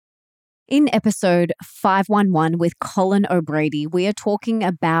In episode 511 with Colin O'Brady, we are talking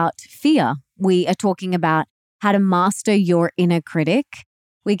about fear. We are talking about how to master your inner critic.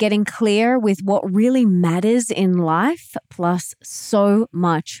 We're getting clear with what really matters in life, plus so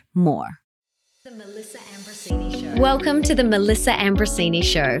much more. The Melissa Ambrosini Show. Welcome to the Melissa Ambrosini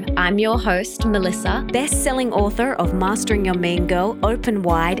Show. I'm your host, Melissa, best-selling author of Mastering Your Mean Girl, Open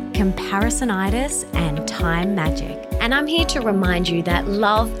Wide, Comparisonitis, and Time Magic. And I'm here to remind you that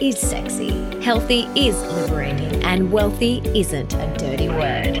love is sexy, healthy is liberating, and wealthy isn't a dirty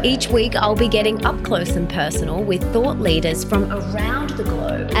word. Each week, I'll be getting up close and personal with thought leaders from around the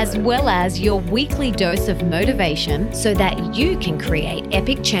globe, as well as your weekly dose of motivation so that you can create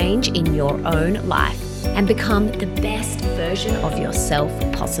epic change in your own life and become the best version of yourself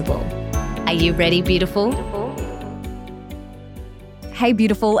possible. Are you ready, beautiful? Hey,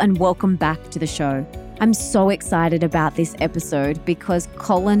 beautiful, and welcome back to the show. I'm so excited about this episode because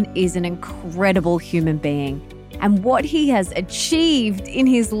Colin is an incredible human being. And what he has achieved in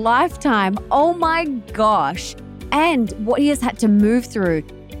his lifetime, oh my gosh, and what he has had to move through.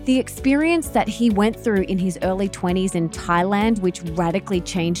 The experience that he went through in his early 20s in Thailand, which radically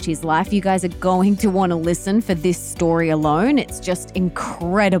changed his life. You guys are going to want to listen for this story alone. It's just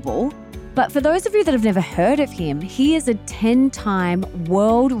incredible. But for those of you that have never heard of him, he is a 10-time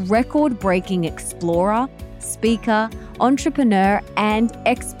world record-breaking explorer, speaker, entrepreneur, and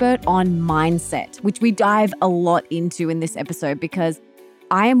expert on mindset, which we dive a lot into in this episode because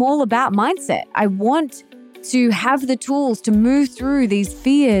I am all about mindset. I want to have the tools to move through these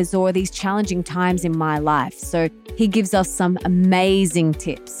fears or these challenging times in my life. So he gives us some amazing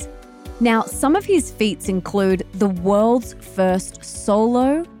tips. Now, some of his feats include the world's first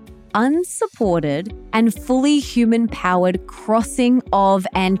solo, unsupported, and fully human-powered crossing of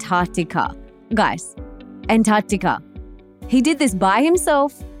Antarctica. Guys, Antarctica. He did this by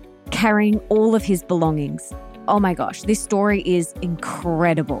himself, carrying all of his belongings. Oh my gosh, this story is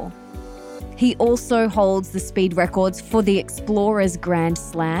incredible. He also holds the speed records for the Explorers Grand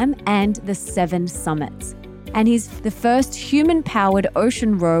Slam and the 7 Summits. And he's the first human-powered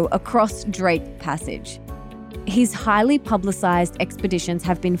ocean row across Drake Passage. His highly publicized expeditions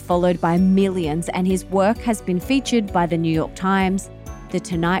have been followed by millions, and his work has been featured by the New York Times, The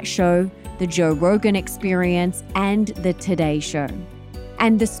Tonight Show, The Joe Rogan Experience, and The Today Show.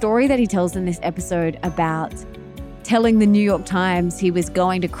 And the story that he tells in this episode about telling the New York Times he was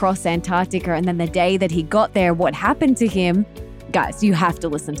going to cross Antarctica, and then the day that he got there, what happened to him, guys, you have to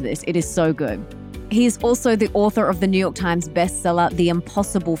listen to this. It is so good. He is also the author of the New York Times bestseller, The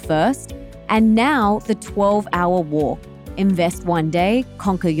Impossible First, and now the 12-hour walk. Invest one day,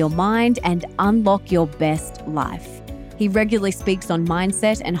 conquer your mind, and unlock your best life. He regularly speaks on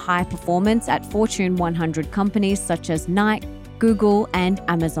mindset and high performance at Fortune 100 companies such as Nike, Google, and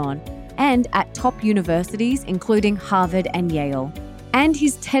Amazon, and at top universities including Harvard and Yale. And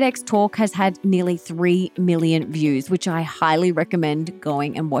his TEDx talk has had nearly 3 million views, which I highly recommend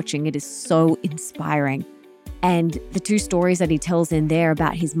going and watching. It is so inspiring. And the 2 stories that he tells in there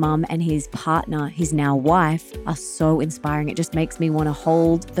about his mum and his partner, his now wife, are so inspiring. It just makes me want to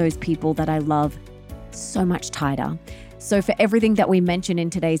hold those people that I love so much tighter. So for everything that we mention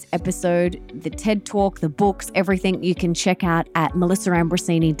in today's episode, the TED Talk, the books, everything you can check out at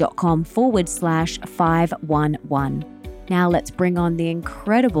melissaambrosini.com/511. Now let's bring on the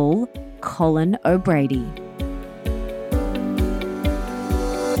incredible Colin O'Brady.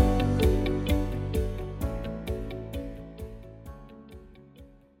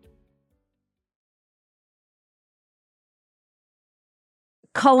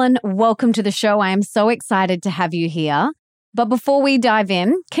 Colin, welcome to the show. I am so excited to have you here. But before we dive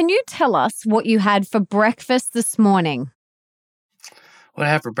in, can you tell us what you had for breakfast this morning? What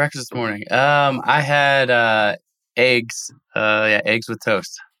I had for breakfast this morning? I had eggs. Eggs with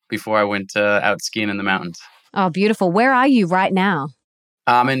toast before I went out skiing in the mountains. Oh, beautiful. Where are you right now?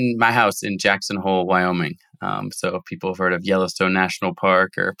 I'm in my house in Jackson Hole, Wyoming. So if people have heard of Yellowstone National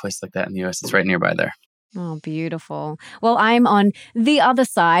Park or a place like that in the U.S., it's right nearby there. Oh, beautiful. Well, I'm on the other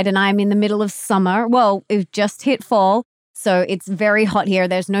side and I'm in the middle of summer. Well, it just hit fall, so it's very hot here.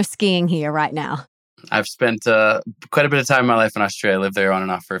 There's no skiing here right now. I've spent quite a bit of time in my life in Australia. I lived there on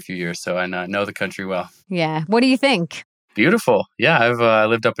and off for a few years, so I know the country well. Yeah. What do you think? Beautiful. Yeah, I've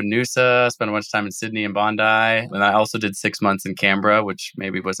lived up in Noosa, spent a bunch of time in Sydney and Bondi. And I also did 6 months in Canberra, which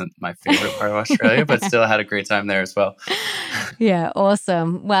maybe wasn't my favorite part of Australia, but still had a great time there as well. Yeah,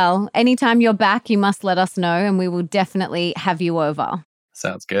 awesome. Well, anytime you're back, you must let us know and we will definitely have you over.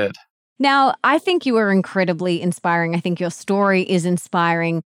 Sounds good. Now, I think you are incredibly inspiring. I think your story is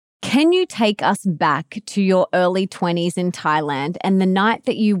inspiring. Can you take us back to your early 20s in Thailand and the night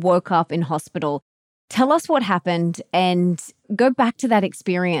that you woke up in hospital? Tell us what happened and go back to that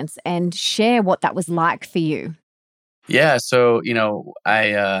experience and share what that was like for you. Yeah, so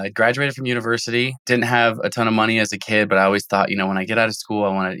I graduated from university. Didn't have a ton of money as a kid, but I always thought, when I get out of school, I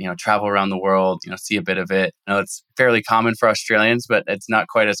want to, travel around the world, see a bit of it. It's fairly common for Australians, but it's not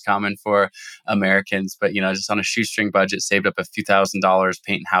quite as common for Americans. But just on a shoestring budget, saved up a few $1,000s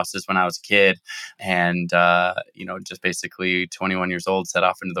painting houses when I was a kid, and just basically 21 years old, set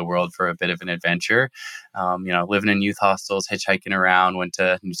off into the world for a bit of an adventure. Living in youth hostels, hitchhiking around, went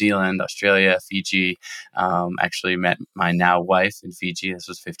to New Zealand, Australia, Fiji. Actually met my now wife in Fiji. This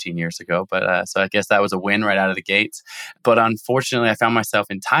was 15 years ago. But so I guess that was a win right out of the gates. But unfortunately, I found myself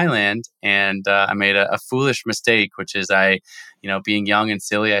in Thailand, and I made a foolish mistake, which is being young and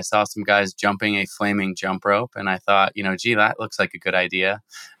silly, I saw some guys jumping a flaming jump rope, and I thought, gee, that looks like a good idea.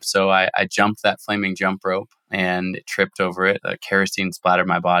 So I jumped that flaming jump rope and tripped over it. Kerosene splattered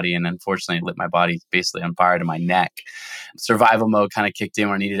my body, and unfortunately it lit my body basically on fire to my neck. Survival mode kind of kicked in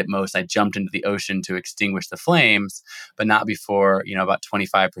when I needed it most. I jumped into the ocean to extinguish the flames, but not before, about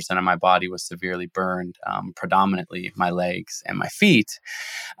 25% of my body was severely burned, predominantly my legs and my feet.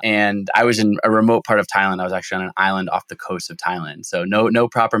 And I was in a remote part of Thailand. I was actually on an island off the coast of Thailand. So no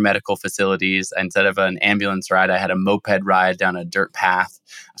proper medical facilities. Instead of an ambulance ride, I had a moped ride down a dirt path.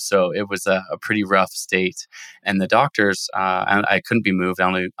 So it was a pretty rough state. And the doctors, I couldn't be moved. I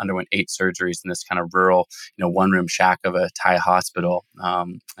only underwent 8 surgeries in this kind of rural, one-room shack of a Thai hospital.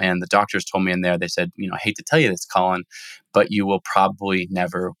 And the doctors told me in there, they said, I hate to tell you this, Colin, but you will probably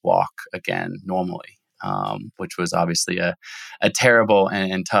never walk again normally. Which was obviously a terrible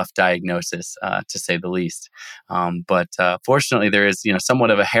and tough diagnosis, to say the least. But fortunately, there is somewhat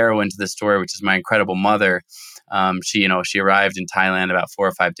of a heroine to this story, which is my incredible mother. She arrived in Thailand about 4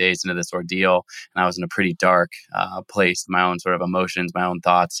 or 5 days into this ordeal, and I was in a pretty dark place. My own sort of emotions, my own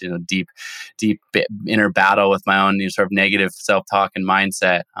thoughts, deep inner battle with my own sort of negative self-talk and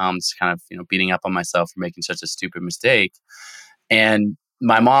mindset. Just kind of beating up on myself for making such a stupid mistake. And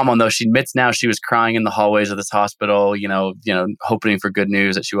my mom, although she admits now she was crying in the hallways of this hospital, hoping for good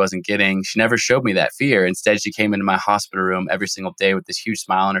news that she wasn't getting, she never showed me that fear. Instead, she came into my hospital room every single day with this huge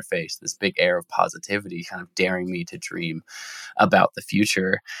smile on her face, this big air of positivity, kind of daring me to dream about the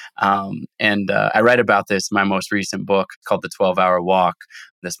future. And I write about this in my most recent book called The 12-Hour Walk.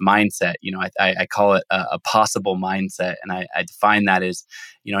 This mindset, I call it a possible mindset. And I define that as,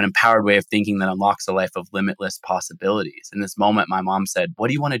 an empowered way of thinking that unlocks a life of limitless possibilities. In this moment, my mom said, "What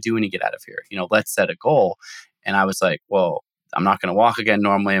do you want to do when you get out of here? Let's set a goal." And I was like, well, I'm not going to walk again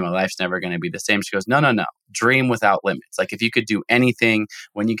normally. My life's never going to be the same. She goes, no. Dream without limits. Like if you could do anything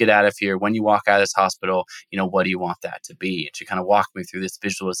when you get out of here, when you walk out of this hospital, what do you want that to be? And she kind of walked me through this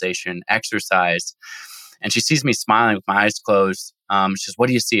visualization exercise. And she sees me smiling with my eyes closed. She says, "What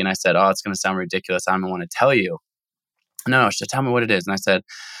do you see?" And I said, "Oh, it's going to sound ridiculous. I don't want to tell you." No, she said, "Tell me what it is." And I said,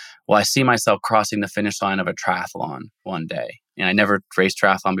 "Well, I see myself crossing the finish line of a triathlon one day." I never raced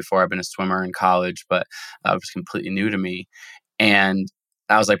triathlon before. I've been a swimmer in college, but it was completely new to me. And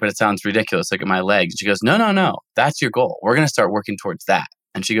I was like, "But it sounds ridiculous. Look at my legs." And she goes, No. That's your goal. We're going to start working towards that.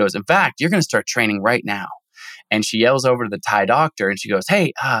 And she goes, "In fact, you're going to start training right now." And she yells over to the Thai doctor and she goes,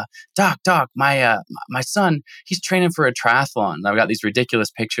 "Hey, doc, my son, he's training for a triathlon." And I've got these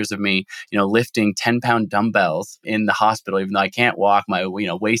ridiculous pictures of me, lifting 10-pound dumbbells in the hospital, even though I can't walk. My,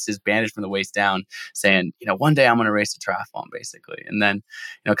 waist is bandaged from the waist down, saying, one day I'm going to race a triathlon, basically. And then,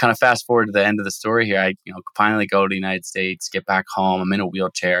 kind of fast forward to the end of the story here, I, finally go to the United States, get back home. I'm in a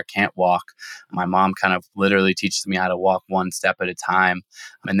wheelchair, can't walk. My mom kind of literally teaches me how to walk one step at a time.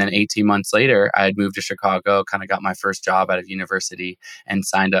 And then 18 months later, I had moved to Chicago, kind of got my first job out of university and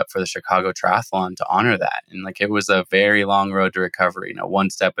signed up for the Chicago Triathlon to honor that. And it was a very long road to recovery, one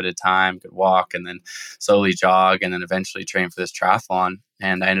step at a time, could walk and then slowly jog and then eventually train for this triathlon.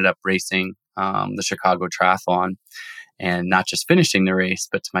 And I ended up racing the Chicago Triathlon and not just finishing the race,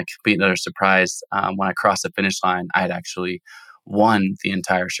 but to my complete utter surprise, when I crossed the finish line, I had actually won the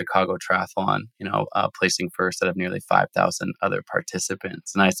entire Chicago Triathlon, placing first out of nearly 5,000 other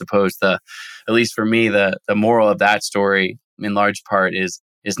participants. And I suppose at least for me, the moral of that story in large part is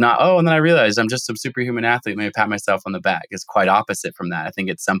not, oh, and then I realized I'm just some superhuman athlete, maybe pat myself on the back. It's quite opposite from that. I think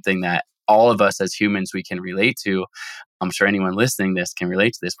it's something that all of us as humans, we can relate to. I'm sure anyone listening to this can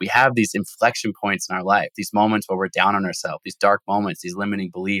relate to this. We have these inflection points in our life, these moments where we're down on ourselves, these dark moments, these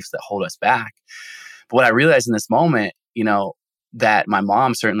limiting beliefs that hold us back. But what I realized in this moment, that my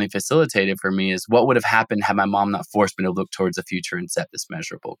mom certainly facilitated for me is what would have happened had my mom not forced me to look towards the future and set this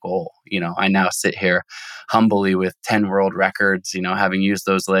measurable goal. I now sit here humbly with 10 world records, having used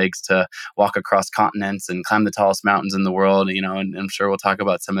those legs to walk across continents and climb the tallest mountains in the world, and I'm sure we'll talk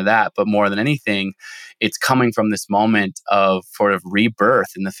about some of that. But more than anything, it's coming from this moment of sort of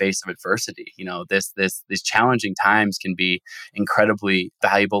rebirth in the face of adversity. These challenging times can be incredibly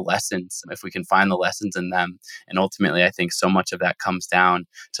valuable lessons if we can find the lessons in them. And ultimately, I think so much of that comes down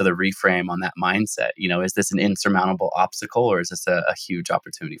to the reframe on that mindset. Is this an insurmountable obstacle, or is this a huge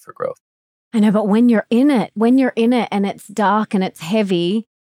opportunity for growth? I know, but when you're in it and it's dark and it's heavy,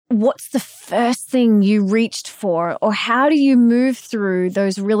 what's the first thing you reached for? Or how do you move through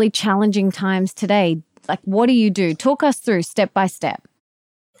those really challenging times today? Like, what do you do? Talk us through step by step.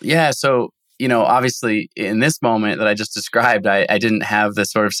 Yeah. So, obviously in this moment that I just described, I didn't have the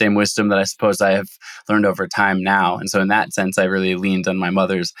sort of same wisdom that I suppose I have learned over time now. And so in that sense, I really leaned on my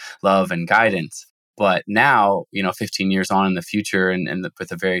mother's love and guidance. But now, 15 years on in the future and with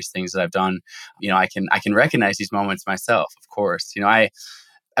the various things that I've done, I can recognize these moments myself, of course.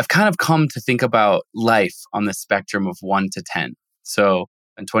 I've kind of come to think about life on the spectrum of 1 to 10. So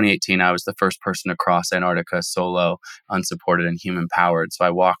in 2018, I was the first person to cross Antarctica solo, unsupported and human powered. So I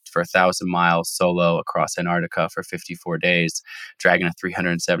walked for 1,000 miles solo across Antarctica for 54 days, dragging a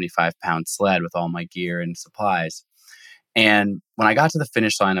 375-pound sled with all my gear and supplies. And when I got to the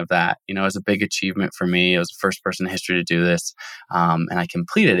finish line of that, it was a big achievement for me. I was the first person in history to do this. And I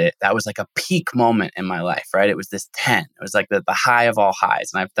completed it. That was like a peak moment in my life, right? It was this 10. It was like the high of all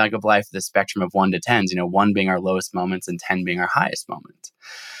highs. And I've thought of life the spectrum of 1 to 10s, 1 being our lowest moments and 10 being our highest moments.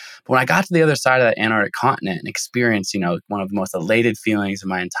 But when I got to the other side of that Antarctic continent and experienced, one of the most elated feelings of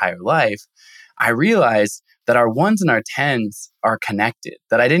my entire life, I realized that our 1s and our 10s are connected,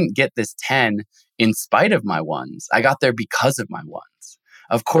 that I didn't get this 10 in spite of my 1s. I got there because of my 1s.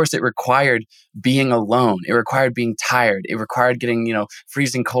 Of course, it required being alone. It required being tired. It required getting,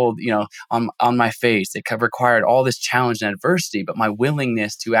 freezing cold, on my face. It required all this challenge and adversity, but my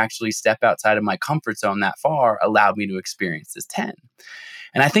willingness to actually step outside of my comfort zone that far allowed me to experience this 10.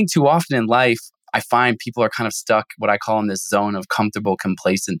 And I think too often in life, I find people are kind of stuck, what I call in this zone of comfortable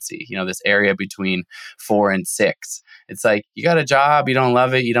complacency, this area between 4 and 6. It's like, you got a job, you don't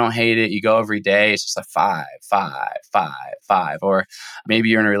love it, you don't hate it, you go every day, it's just a 5, 5, 5, 5. Or maybe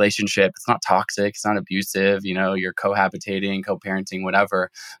you're in a relationship, it's not toxic, it's not abusive, you're cohabitating, co-parenting, whatever.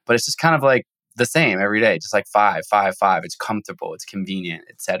 But it's just kind of like the same every day, just like 5, 5, 5. It's comfortable, it's convenient,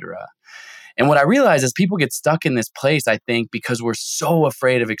 etc. And what I realize is people get stuck in this place, I think, because we're so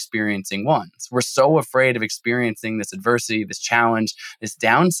afraid of experiencing 1s. We're so afraid of experiencing this adversity, this challenge, this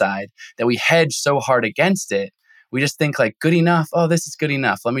downside, that we hedge so hard against it. We just think like, good enough. Oh, this is good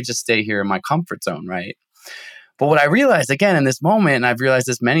enough. Let me just stay here in my comfort zone, right? But what I realized, again, in this moment, and I've realized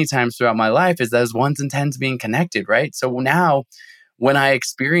this many times throughout my life, is those 1s and 10s being connected, right? So now, when I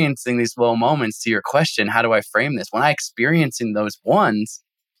experiencing these low moments, to your question, how do I frame this? When I experiencing those 1s,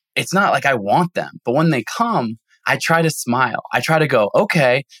 it's not like I want them, but when they come, I try to smile. I try to go,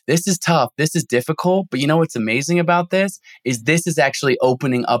 okay, this is tough. This is difficult. But you know what's amazing about this is actually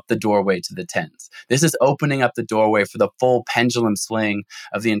opening up the doorway to the 10s. This is opening up the doorway for the full pendulum swing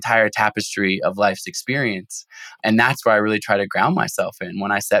of the entire tapestry of life's experience. And that's where I really try to ground myself in.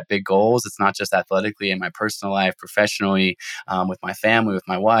 When I set big goals, it's not just athletically in my personal life, professionally, with my family, with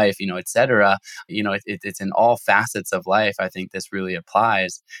my wife, et cetera. It's in all facets of life. I think this really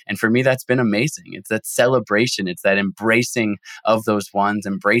applies. And for me, that's been amazing. It's that celebration. It's that embracing of those 1s,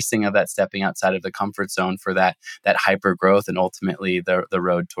 embracing of that stepping outside of the comfort zone for that hyper growth and ultimately the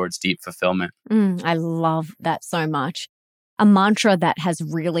road towards deep fulfillment. I love that so much. A mantra that has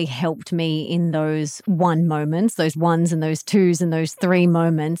really helped me in those 1 moments, those 1s and those 2s and those 3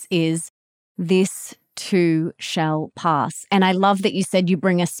 moments is, this too shall pass. And I love that you said you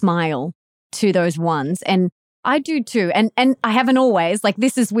bring a smile to those 1s. And I do too. And I haven't always, like,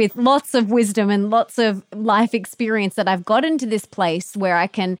 this is with lots of wisdom and lots of life experience that I've gotten to this place where I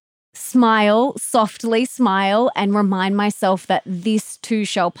can smile, softly smile, and remind myself that this too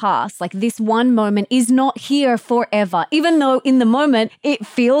shall pass. Like, this 1 moment is not here forever. Even though in the moment it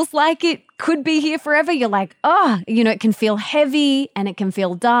feels like it could be here forever, you're like, it can feel heavy and it can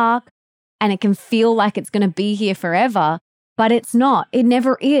feel dark and it can feel like it's going to be here forever. But it's not. It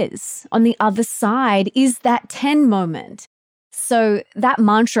never is. On the other side is that 10 moment. So that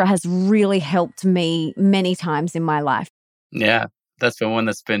mantra has really helped me many times in my life. Yeah, that's been one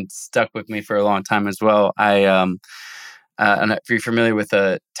that's been stuck with me for a long time as well. And if you're familiar with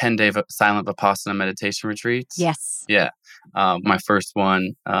a 10-day silent Vipassana meditation retreats. Yes. Yeah. My first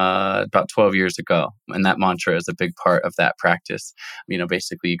one about 12 years ago. And that mantra is a big part of that practice.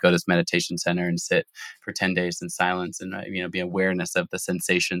 Basically you go to this meditation center and sit for 10 days in silence and, be awareness of the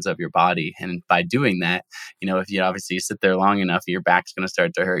sensations of your body. And by doing that, if you obviously sit there long enough, your back's going to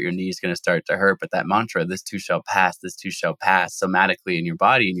start to hurt, your knee's going to start to hurt. But that mantra, this too shall pass, somatically in your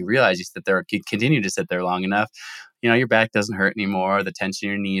body. And you realize you sit there, you continue to sit there long enough, your back doesn't hurt anymore, the tension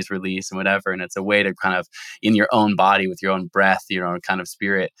in your knees release and whatever. And it's a way to kind of, in your own body, with your own breath, your own kind of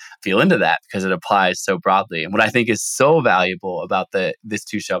spirit, feel into that because it applies so broadly. And what I think is so valuable about this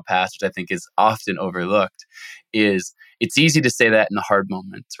too shall pass, which I think is often overlooked, is it's easy to say that in the hard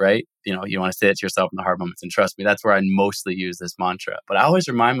moments, right? You want to say it to yourself in the hard moments. And trust me, that's where I mostly use this mantra. But I always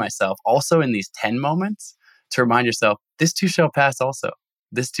remind myself also in these 10 moments to remind yourself, this too shall pass also.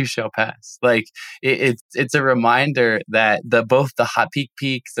 This too shall pass. Like it's a reminder that both the hot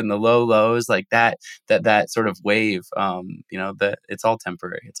peaks and the low lows, like that sort of wave, that it's all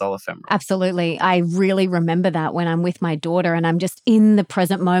temporary. It's all ephemeral. Absolutely. I really remember that when I'm with my daughter and I'm just in the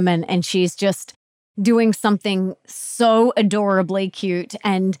present moment and she's just doing something so adorably cute.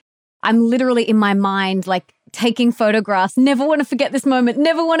 And I'm literally in my mind, like taking photographs, never want to forget this moment,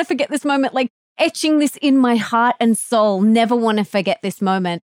 like etching this in my heart and soul, never want to forget this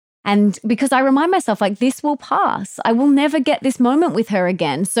moment. And because I remind myself, like, this will pass. I will never get this moment with her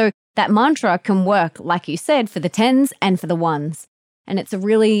again. So that mantra can work, like you said, for the 10s and for the 1s. And it's a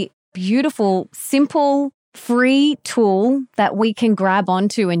really beautiful, simple, free tool that we can grab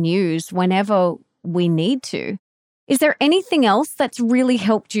onto and use whenever we need to. Is there anything else that's really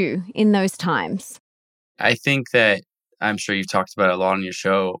helped you in those times? I think that I'm sure you've talked about it a lot on your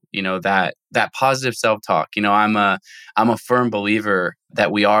show, that positive self-talk. I'm a firm believer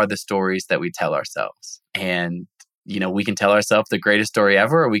that we are the stories that we tell ourselves. And, we can tell ourselves the greatest story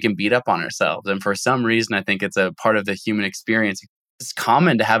ever, or we can beat up on ourselves. And for some reason, I think it's a part of the human experience. It's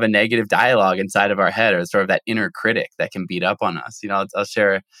common to have a negative dialogue inside of our head, or sort of that inner critic that can beat up on us. I'll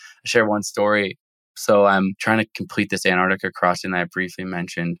share one story. So I'm trying to complete this Antarctica crossing that I briefly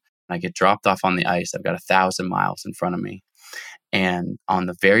mentioned. I get dropped off on the ice. I've got 1,000 miles in front of me. And on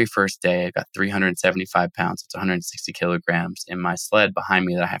the very first day, I got 375 pounds. It's 160 kilograms in my sled behind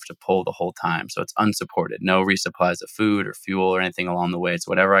me that I have to pull the whole time. So it's unsupported, no resupplies of food or fuel or anything along the way. So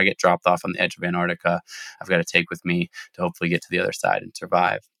whatever I get dropped off on the edge of Antarctica, I've got to take with me to hopefully get to the other side and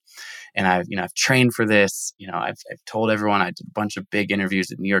survive. And I've trained for this. I've told everyone. I did a bunch of big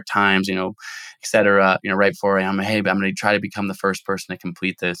interviews at New York Times, et cetera. Right before I'm going to try to become the first person to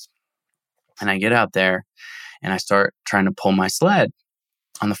complete this. And I get out there and I start trying to pull my sled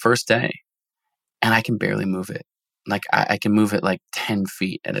on the first day, and I can barely move it. Like I can move it like 10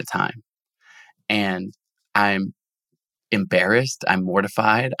 feet at a time. And I'm embarrassed. I'm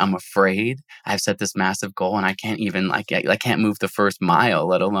mortified. I'm afraid. I've set this massive goal and I can't even, I can't move the first mile,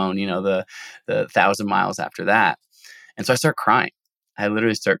 let alone, the 1,000 miles after that. And so I start crying. I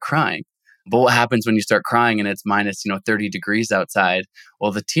literally start crying. But what happens when you start crying and it's minus, 30 degrees outside?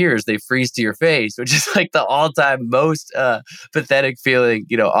 Well, the tears, they freeze to your face, which is like the all-time most pathetic feeling,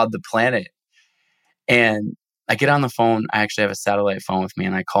 on the planet. And I get on the phone. I actually have a satellite phone with me,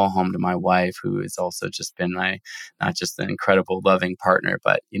 and I call home to my wife, who has also just been not just an incredible, loving partner,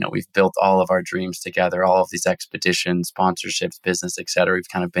 but, we've built all of our dreams together, all of these expeditions, sponsorships, business, et cetera. We've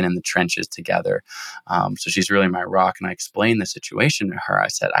kind of been in the trenches together. So she's really my rock. And I explained the situation to her. I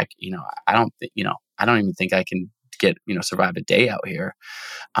said, I don't even think I can survive a day out here.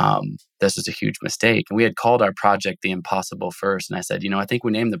 This was a huge mistake. And we had called our project The Impossible first. And I said, I think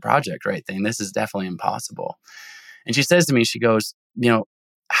we named the project right thing. This is definitely impossible. And she says to me, she goes,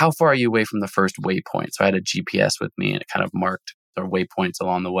 how far are you away from the first waypoint? So I had a GPS with me and it kind of marked the waypoints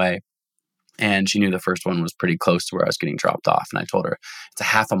along the way. And she knew the first one was pretty close to where I was getting dropped off. And I told her, it's a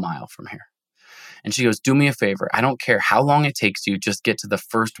half a mile from here. And she goes, do me a favor. I don't care how long it takes you, just get to the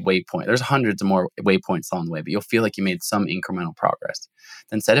first waypoint. There's hundreds of more waypoints along the way, but you'll feel like you made some incremental progress.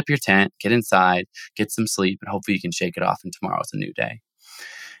 Then set up your tent, get inside, get some sleep, and hopefully you can shake it off and tomorrow's a new day.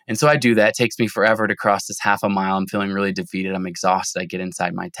 And so I do that. It takes me forever to cross this half a mile. I'm feeling really defeated. I'm exhausted. I get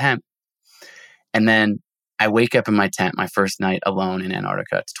inside my tent. And then I wake up in my tent my first night alone in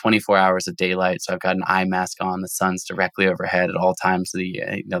Antarctica. It's 24 hours of daylight. So I've got an eye mask on. The sun's directly overhead at all times of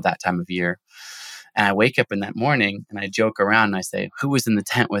the, that time of year. And I wake up in that morning and I joke around and I say, who was in the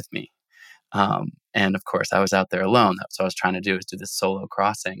tent with me? And of course, I was out there alone. That's what I was trying to do, is do this solo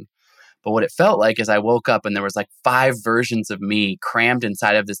crossing. But what it felt like is I woke up and there was like 5 versions of me crammed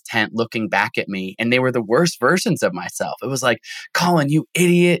inside of this tent looking back at me. And they were the worst versions of myself. It was like, Colin, you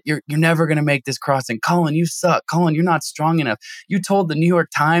idiot. You're never going to make this crossing. Colin, you suck. Colin, you're not strong enough. You told the New York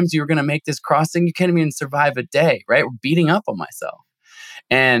Times you were going to make this crossing. You can't even survive a day, right? We're beating up on myself.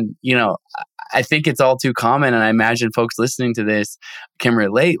 And, I think it's all too common. And I imagine folks listening to this can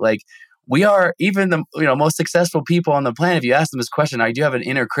relate. Like, we are even the most successful people on the planet. If you ask them this question, do you have an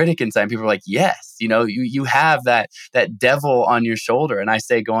inner critic inside? People are like, yes. You have that devil on your shoulder. And I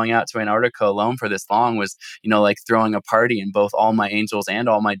say going out to Antarctica alone for this long was, like throwing a party, and both all my angels and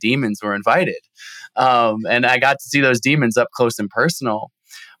all my demons were invited. And I got to see those demons up close and personal.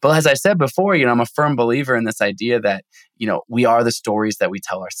 But as I said before, I'm a firm believer in this idea that, we are the stories that we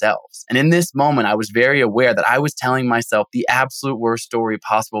tell ourselves. And in this moment, I was very aware that I was telling myself the absolute worst story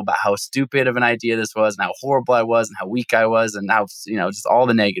possible about how stupid of an idea this was, and how horrible I was, and how weak I was, and how, just all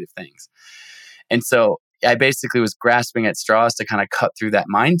the negative things. And so I basically was grasping at straws to kind of cut through that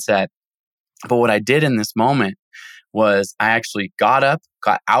mindset. But what I did in this moment was I actually got up,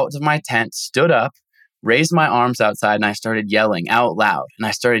 got out of my tent, stood up, raised my arms outside, and I started yelling out loud. And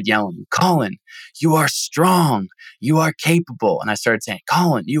I started yelling, Colin, you are strong. You are capable. And I started saying,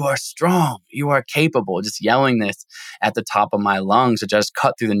 Colin, you are strong. You are capable. Just yelling this at the top of my lungs to just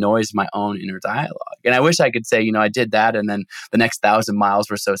cut through the noise of my own inner dialogue. And I wish I could say, I did that, and then the next 1,000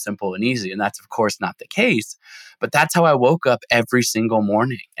 miles were so simple and easy. And that's, of course, not the case. But that's how I woke up every single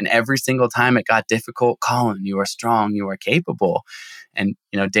morning. And every single time it got difficult, Colin, you are strong. You are capable. And,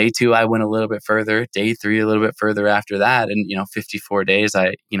 day 2, I went a little bit further. Day 3, a little bit further after that. And, 54 days,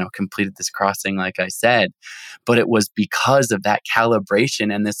 I, completed this crossing, like I said. But it was because of that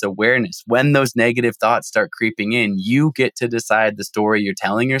calibration and this awareness. When those negative thoughts start creeping in, you get to decide the story you're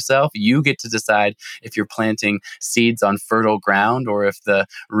telling yourself. You get to decide if you're planting seeds on fertile ground, or if the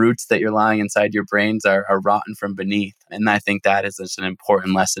roots that you're lying inside your brains are rotten from beneath. And I think that is such an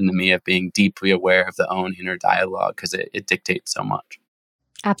important lesson to me of being deeply aware of the own inner dialogue, because it dictates so much.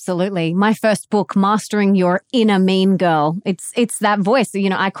 Absolutely. My first book, Mastering Your Inner Mean Girl. It's that voice.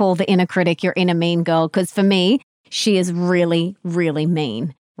 I call the inner critic your inner mean girl, because for me, she is really, really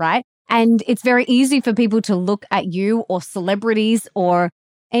mean, right? And it's very easy for people to look at you or celebrities or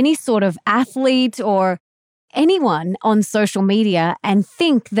any sort of athlete or anyone on social media and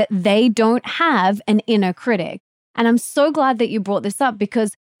think that they don't have an inner critic. And I'm so glad that you brought this up,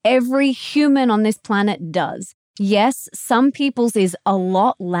 because every human on this planet does. Yes, some people's is a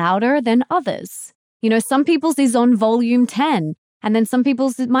lot louder than others. Some people's is on volume 10, and then some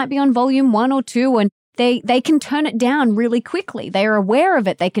people's it might be on volume 1 or 2, and they can turn it down really quickly. They are aware of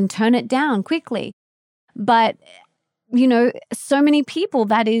it. They can turn it down quickly. But, so many people,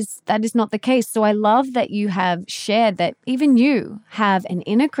 that is not the case. So I love that you have shared that even you have an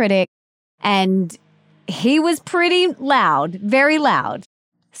inner critic, and he was pretty loud, very loud.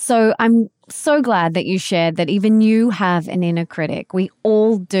 So I'm so glad that you shared that even you have an inner critic. We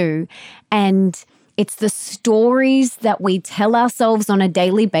all do. And it's the stories that we tell ourselves on a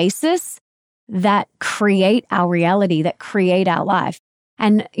daily basis that create our reality, that create our life.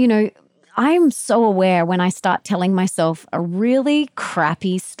 And, I am so aware when I start telling myself a really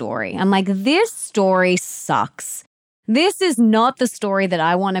crappy story. I'm like, this story sucks. This is not the story that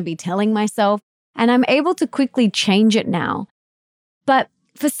I want to be telling myself. And I'm able to quickly change it now. But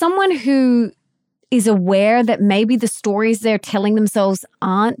for someone who is aware that maybe the stories they're telling themselves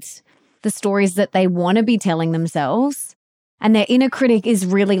aren't the stories that they want to be telling themselves, and their inner critic is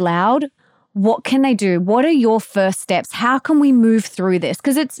really loud, what can they do? What are your first steps? How can we move through this?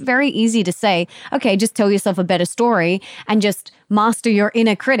 Because it's very easy to say, okay, just tell yourself a better story and just master your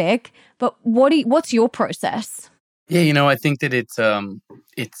inner critic. But what's your process? Yeah, I think that it's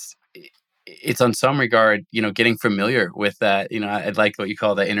on some regard, getting familiar with that. I'd like what you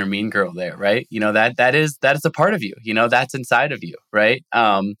call the inner mean girl there, right? That is a part of you, that's inside of you, right?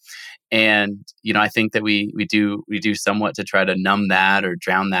 And, I think that we do somewhat to try to numb that or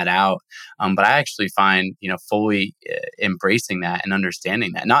drown that out. But I actually find, fully embracing that and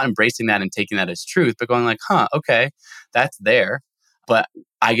understanding that, not embracing that and taking that as truth, but going like, okay, that's there, but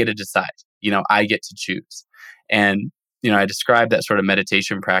I get to decide, I get to choose. And, I described that sort of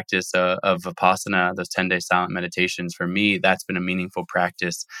meditation practice of Vipassana, those 10-day silent meditations. For me, that's been a meaningful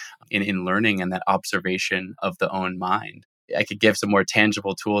practice in learning and that observation of the own mind. I could give some more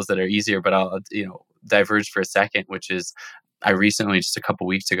tangible tools that are easier, but I'll, diverge for a second, which is I recently, just a couple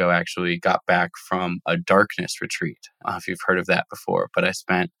weeks ago, actually got back from a darkness retreat. I don't know if you've heard of that before, but I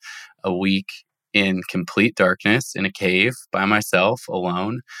spent a week in complete darkness in a cave by myself,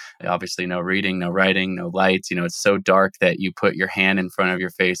 alone. Obviously, no reading, no writing, no lights. It's so dark that you put your hand in front of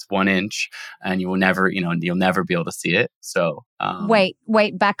your face 1 inch and you will never, you'll never be able to see it. So, wait,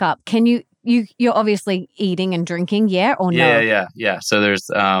 back up. Can you're obviously eating and drinking, yeah, or no? Yeah. So there's,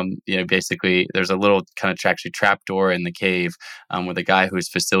 basically there's a little kind of actually trap door in the cave where the guy who's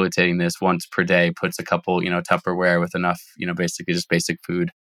facilitating this once per day puts a couple, Tupperware with enough, basically just basic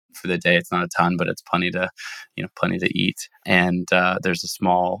food for the day. It's not a ton, but it's plenty to eat. And there's a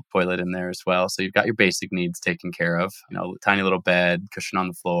small toilet in there as well. So you've got your basic needs taken care of, tiny little bed, cushion on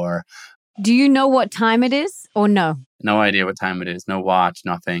the floor. Do you know what time it is or no? No idea what time it is, no watch,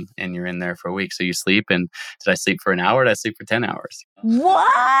 nothing. And you're in there for a week. So you sleep. And did I sleep for an hour? Did I sleep for 10 hours? What?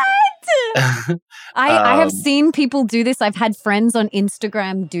 I have seen people do this. I've had friends on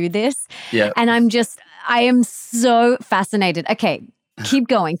Instagram do this. Yeah. And I am so fascinated. Okay, keep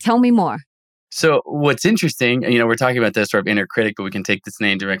going. Tell me more. So what's interesting, we're talking about this sort of inner critic, but we can take this in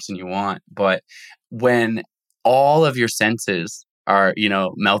any direction you want. But when all of your senses are,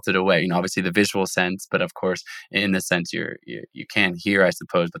 melted away, obviously the visual sense, but of course, in the sense you can hear, I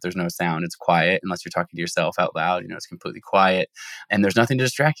suppose, but there's no sound. It's quiet unless you're talking to yourself out loud, it's completely quiet and there's nothing to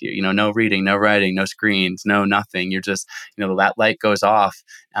distract you, no reading, no writing, no screens, no nothing. You're just, that light goes off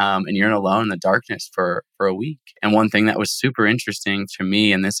and you're alone in the darkness for a week. And one thing that was super interesting to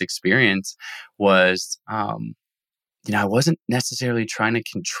me in this experience was, I wasn't necessarily trying to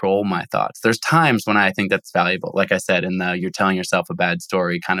control my thoughts. There's times when I think that's valuable. Like I said, you're telling yourself a bad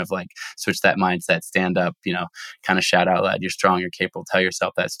story, kind of like switch that mindset, stand up, kind of shout out loud, you're strong, you're capable, tell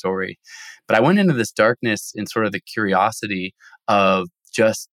yourself that story. But I went into this darkness in sort of the curiosity of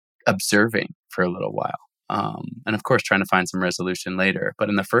just observing for a little while. And of course, trying to find some resolution later. But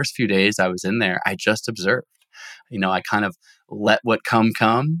in the first few days I was in there, I just observed. I kind of let what come,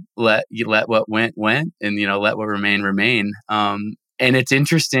 let what went, and, let what remain. And it's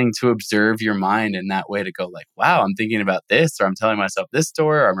interesting to observe your mind in that way, to go like, wow, I'm thinking about this, or I'm telling myself this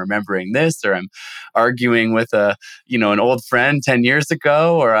story, or I'm remembering this, or I'm arguing with an old friend 10 years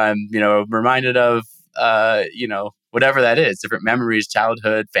ago, or I'm, reminded of, whatever that is, different memories,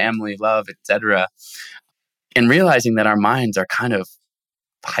 childhood, family, love, etc. And realizing that our minds are kind of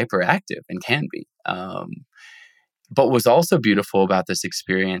hyperactive and can be. But what was also beautiful about this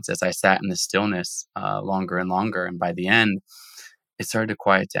experience, as I sat in the stillness longer and longer, and by the end, it started to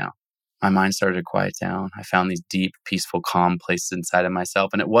quiet down. My mind started to quiet down. I found these deep, peaceful, calm places inside of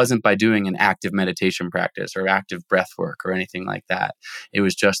myself. And it wasn't by doing an active meditation practice or active breath work or anything like that. It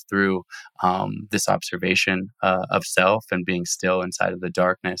was just through this observation of self and being still inside of the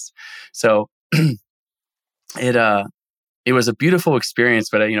darkness. So it was a beautiful experience.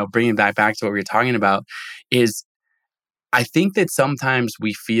 But bringing back to what we were talking about is, I think that sometimes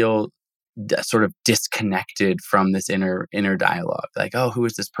we feel sort of disconnected from this inner dialogue, like, oh, who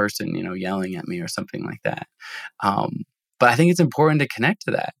is this person, yelling at me or something like that. But I think it's important to connect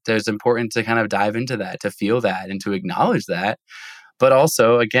to that. It's important to kind of dive into that, to feel that, and to acknowledge that. But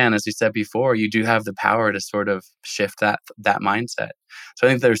also, again, as we said before, you do have the power to sort of shift that mindset. So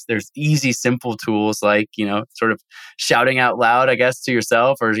I think there's easy, simple tools like, sort of shouting out loud, I guess, to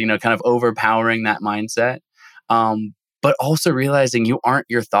yourself, or, kind of overpowering that mindset. But also realizing you aren't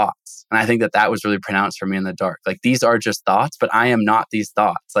your thoughts. And I think that was really pronounced for me in the dark. Like, these are just thoughts, but I am not these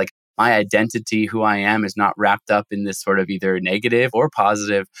thoughts. Like, my identity, who I am, is not wrapped up in this sort of either negative or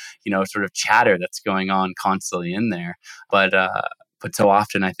positive, sort of chatter that's going on constantly in there. But so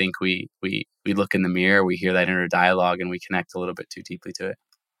often I think we look in the mirror, we hear that inner dialogue, and we connect a little bit too deeply to it.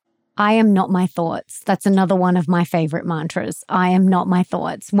 I am not my thoughts. That's another one of my favorite mantras. I am not my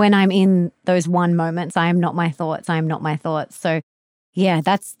thoughts. When I'm in those one moments, I am not my thoughts. I am not my thoughts. So yeah,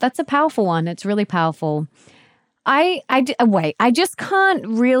 that's a powerful one. It's really powerful. I just can't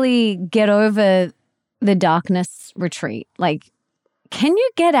really get over the darkness retreat. Like, can you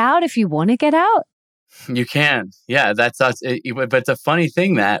get out if you want to get out? You can. Yeah, that's us. But it's a funny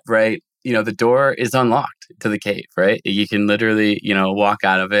thing that, right? The door is unlocked to the cave, right? You can literally, walk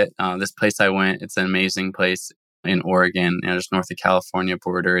out of it. This place I went, it's an amazing place in Oregon, just north of California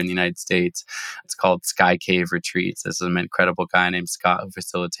border in the United States. It's called Sky Cave Retreats. This is an incredible guy named Scott who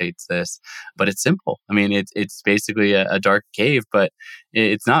facilitates this. But it's simple. I mean, it's basically a dark cave, but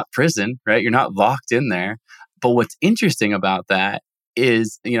it's not prison, right? You're not locked in there. But what's interesting about that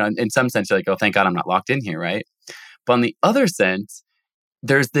is, in some sense, you're like, oh, thank God I'm not locked in here, right? But on the other sense,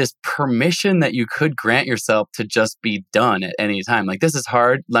 there's this permission that you could grant yourself to just be done at any time. Like, this is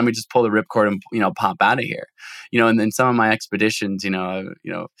hard. Let me just pull the ripcord and, pop out of here. And then some of my expeditions, I've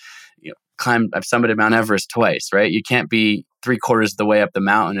summited Mount Everest twice, right? You can't be 3/4 of the way up the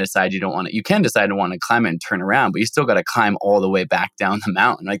mountain and decide you don't want to, you can decide to want to climb it and turn around, but you still got to climb all the way back down the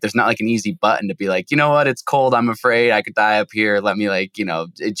mountain. Like there's not like an easy button to be like, you know what, it's cold, I'm afraid I could die up here. Let me like,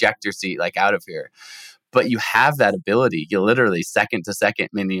 eject your seat like out of here. But you have that ability. You literally second to second,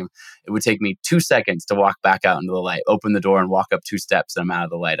 meaning it would take me 2 seconds to walk back out into the light, open the door and walk up 2 steps and I'm out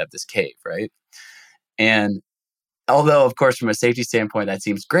of the light of this cave, right? And although, of course, from a safety standpoint, that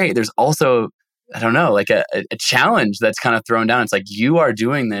seems great, there's also, I don't know, like a challenge that's kind of thrown down. It's like you are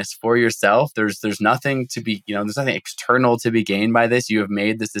doing this for yourself. There's nothing to be, there's nothing external to be gained by this. You have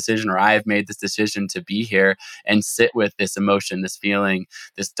made this decision, or I have made this decision to be here and sit with this emotion, this feeling,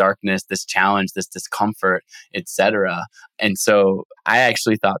 this darkness, this challenge, this discomfort, etc. And so I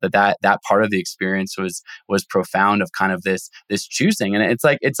actually thought that part of the experience was profound, of kind of this choosing. And it's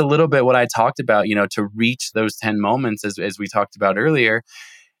like, it's a little bit what I talked about, to reach those 10 moments as we talked about earlier.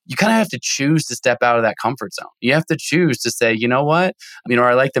 You kind of have to choose to step out of that comfort zone. You have to choose to say, you know what?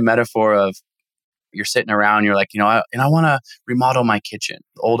 I like the metaphor of you're sitting around, you're like, I want to remodel my kitchen,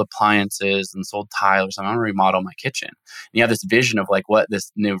 old appliances and old tiles. I want to remodel my kitchen. And you have this vision of like what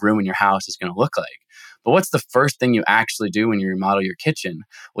this new room in your house is going to look like. But what's the first thing you actually do when you remodel your kitchen?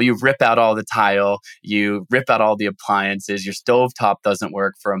 Well, you rip out all the tile, you rip out all the appliances, your stovetop doesn't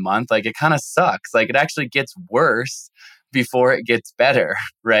work for a month. Like it kind of sucks. Like it actually gets worse before it gets better,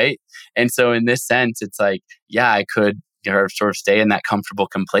 right? And so in this sense, it's like, yeah, I could sort of stay in that comfortable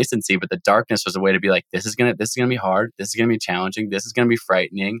complacency, but the darkness was a way to be like, this is gonna be hard, this is gonna be challenging, this is gonna be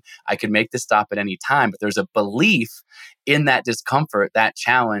frightening. I could make this stop at any time, but there's a belief in that discomfort, that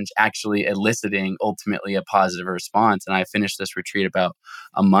challenge actually eliciting ultimately a positive response. And I finished this retreat about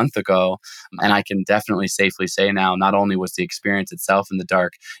a month ago, and I can definitely safely say now, not only was the experience itself in the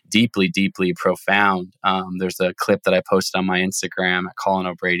dark deeply, deeply profound. There's a clip that I posted on my Instagram at Colin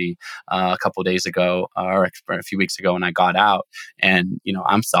O'Brady a couple of days ago, or a few weeks ago, when I got out, and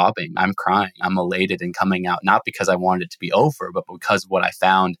I'm sobbing, I'm crying, I'm elated and coming out, not because I wanted it to be over, but because of what I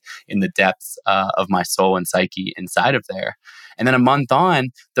found in the depths of my soul and psyche inside of there. And then a month on,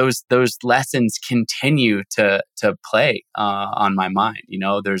 those lessons continue to play on my mind.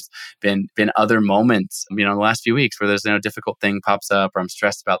 There's been other moments, in the last few weeks where there's a difficult thing pops up, or I'm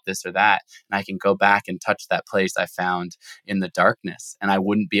stressed about this or that, and I can go back and touch that place I found in the darkness. And I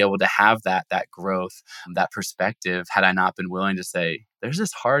wouldn't be able to have that growth, that perspective, had I not been willing to say, there's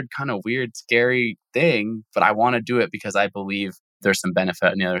this hard, kind of weird, scary thing, but I want to do it because I believe there's some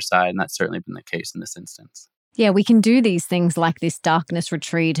benefit on the other side. And that's certainly been the case in this instance. Yeah, we can do these things like this darkness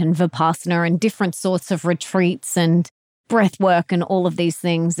retreat and Vipassana and different sorts of retreats and breath work and all of these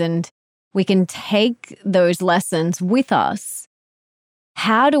things. And we can take those lessons with us.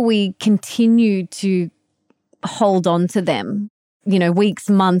 How do we continue to hold on to them? Weeks,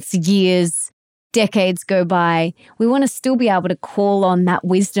 months, years, decades go by. We want to still be able to call on that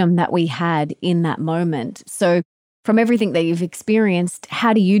wisdom that we had in that moment. So from everything that you've experienced,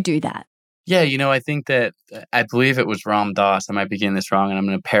 how do you do that? Yeah, I think that, I believe it was Ram Dass. I might be getting this wrong, and I'm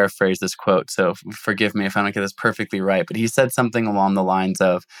going to paraphrase this quote, so forgive me if I don't get this perfectly right. But he said something along the lines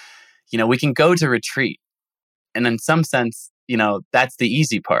of, we can go to retreat, and in some sense, that's the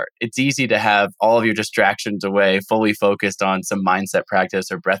easy part. It's easy to have all of your distractions away, fully focused on some mindset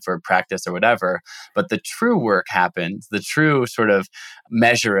practice or breathwork practice or whatever. But the true work happens. The true sort of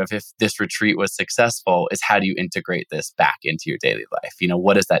measure of if this retreat was successful is how do you integrate this back into your daily life?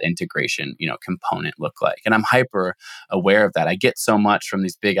 What does that integration, component look like? And I'm hyper aware of that. I get so much from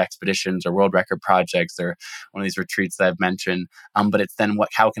these big expeditions or world record projects or one of these retreats that I've mentioned. But it's then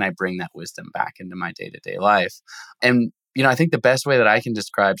how can I bring that wisdom back into my day-to-day life? And I think the best way that I can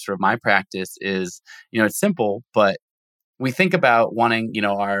describe sort of my practice is, it's simple, but we think about wanting,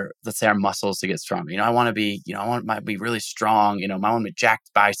 let's say our muscles to get stronger. I want to be, I want to be really strong. I want to be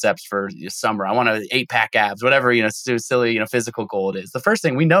jacked biceps for the summer. I want to 8-pack abs, whatever, silly, physical goal it is. The first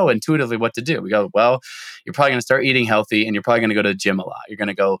thing we know intuitively what to do. We go, well, you're probably going to start eating healthy and you're probably going to go to the gym a lot. You're going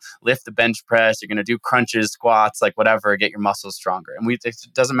to go lift the bench press. You're going to do crunches, squats, like whatever, get your muscles stronger. And it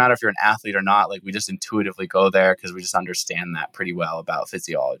doesn't matter if you're an athlete or not. Like we just intuitively go there because we just understand that pretty well about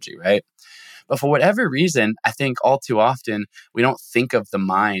physiology, right? But for whatever reason, I think all too often, we don't think of the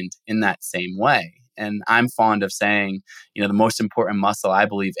mind in that same way. And I'm fond of saying, the most important muscle I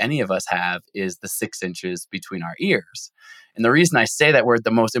believe any of us have is the 6 inches between our ears. And the reason I say that word,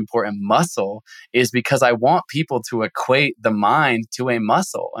 the most important muscle, is because I want people to equate the mind to a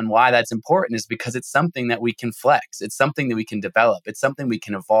muscle. And why that's important is because it's something that we can flex. It's something that we can develop. It's something we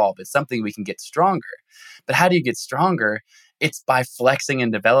can evolve. It's something we can get stronger. But how do you get stronger? it's by flexing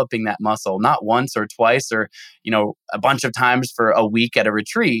and developing that muscle, not once or twice or, a bunch of times for a week at a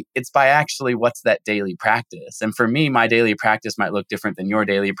retreat. It's by actually what's that daily practice. And for me, my daily practice might look different than your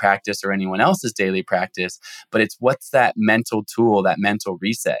daily practice or anyone else's daily practice, but it's what's that mental tool, that mental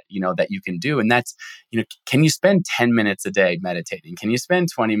reset, that you can do. And that's, can you spend 10 minutes a day meditating? Can you spend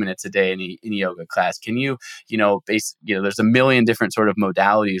 20 minutes a day in a yoga class? Can you, there's a million different sort of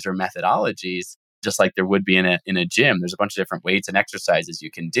modalities or methodologies, just like there would be in a gym. There's a bunch of different weights and exercises you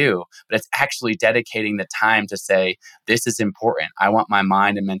can do, but it's actually dedicating the time to say, this is important. I want my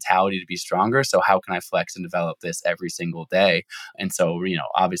mind and mentality to be stronger. So how can I flex and develop this every single day? And so,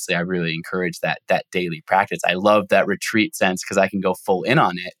 obviously I really encourage that daily practice. I love that retreat sense because I can go full in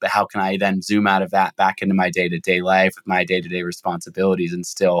on it, but how can I then zoom out of that back into my day-to-day life with my day-to-day responsibilities and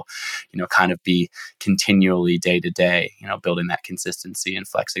still, kind of be continually day-to-day, building that consistency and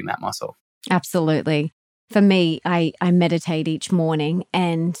flexing that muscle. Absolutely. For me, I meditate each morning,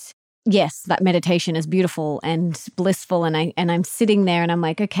 and yes, that meditation is beautiful and blissful. And I'm sitting there and I'm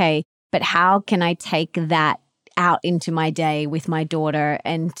like, okay, but how can I take that out into my day with my daughter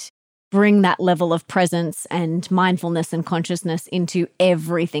and bring that level of presence and mindfulness and consciousness into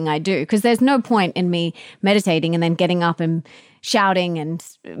everything I do? Because there's no point in me meditating and then getting up and shouting and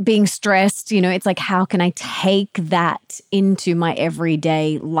being stressed. It's like, how can I take that into my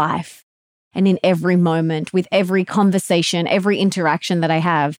everyday life? And in every moment, with every conversation, every interaction that I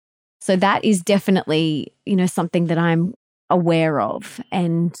have. So that is definitely, something that I'm aware of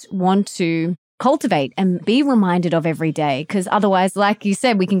and want to cultivate and be reminded of every day. Because otherwise, like you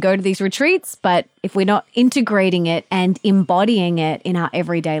said, we can go to these retreats, but if we're not integrating it and embodying it in our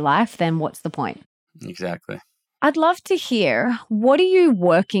everyday life, then what's the point? Exactly. I'd love to hear, what are you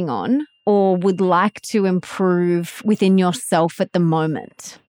working on or would like to improve within yourself at the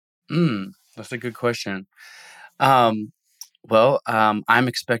moment? That's a good question. I'm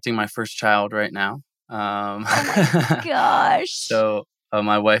expecting my first child right now. Oh my gosh. So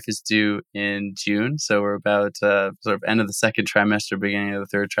my wife is due in June. So we're about sort of end of the second trimester, beginning of the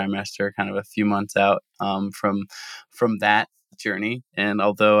third trimester, kind of a few months out from that journey. And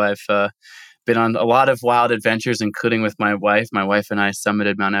although I've been on a lot of wild adventures, including with my wife. My wife and I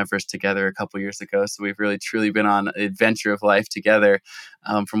summited Mount Everest together a couple years ago. So we've really, truly been on an adventure of life together.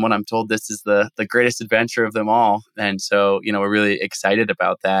 From what I'm told, this is the greatest adventure of them all. And so, we're really excited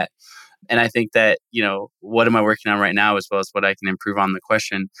about that. And I think that, what am I working on right now, as well as what I can improve on the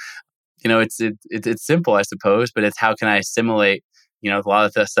question? It's simple, I suppose, but it's how can I assimilate, a lot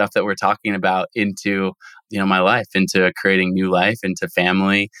of the stuff that we're talking about into, my life, into creating new life, into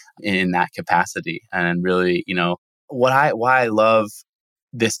family in that capacity. And really, why I love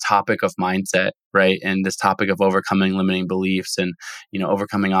this topic of mindset, right? And this topic of overcoming limiting beliefs and,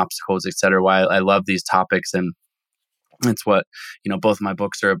 overcoming obstacles, et cetera. Why I love these topics, and it's what, both my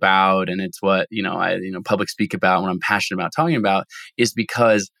books are about. And it's what, I public speak about, what I'm passionate about talking about, is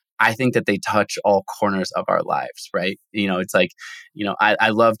because I think that they touch all corners of our lives, right? It's like, I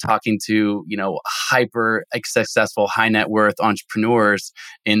love talking to, hyper successful, high net worth entrepreneurs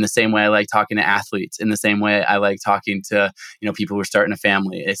in the same way I like talking to athletes, in the same way I like talking to, people who are starting a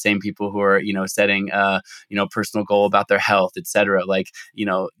family, the same people who are, setting a, personal goal about their health, et cetera. Like,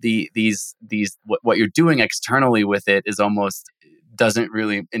 what you're doing externally with it is almost doesn't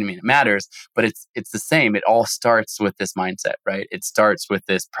really, it matters, but it's the same. It all starts with this mindset, right? It starts with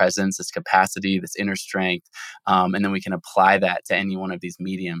this presence, this capacity, this inner strength. And then we can apply that to any one of these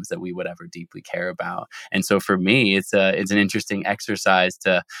mediums that we would ever deeply care about. And so for me, it's an interesting exercise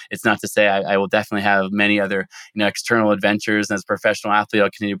it's not to say I will definitely have many other, external adventures. And as a professional athlete, I'll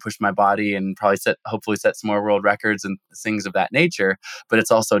continue to push my body and probably hopefully set some more world records and things of that nature. But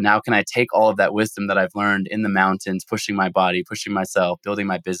it's also, now can I take all of that wisdom that I've learned in the mountains, pushing my body, pushing myself, building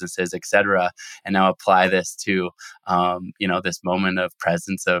my businesses, et cetera, and now apply this to, this moment of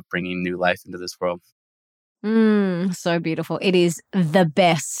presence of bringing new life into this world. So beautiful. It is the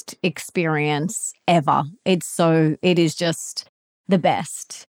best experience ever. It is just the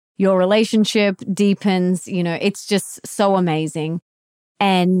best. Your relationship deepens, it's just so amazing.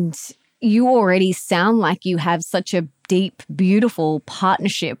 And you already sound like you have such a deep, beautiful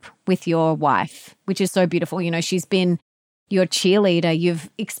partnership with your wife, which is so beautiful. She's been your cheerleader. You've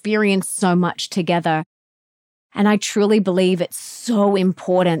experienced so much together. And I truly believe it's so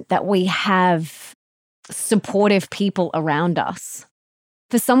important that we have supportive people around us.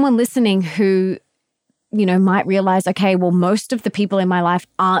 For someone listening who, might realize, okay, well, most of the people in my life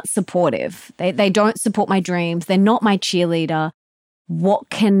aren't supportive. They don't support my dreams. They're not my cheerleader. What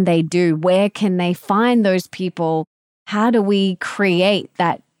can they do? Where can they find those people? How do we create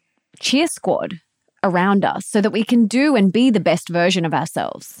that cheer squad around us so that we can do and be the best version of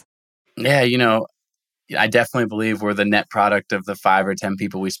ourselves? Yeah, I definitely believe we're the net product of the 5 or 10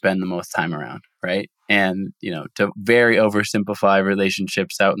 people we spend the most time around, right? And, to very oversimplify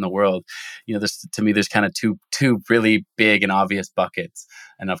relationships out in the world, to me, there's kind of two really big and obvious buckets.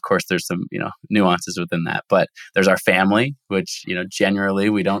 And of course, there's some, nuances within that. But there's our family, which, generally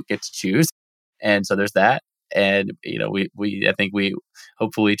we don't get to choose. And so there's that. And, I think we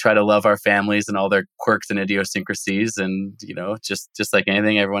hopefully try to love our families and all their quirks and idiosyncrasies. And, just like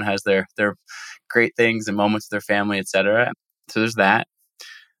anything, everyone has their great things and moments with their family, et cetera. So there's that.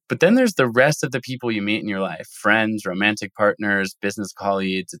 But then there's the rest of the people you meet in your life, friends, romantic partners, business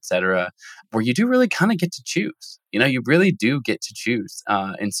colleagues, et cetera, where you do really kind of get to choose. You really do get to choose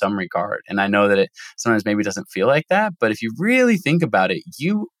in some regard. And I know that it sometimes maybe doesn't feel like that, but if you really think about it,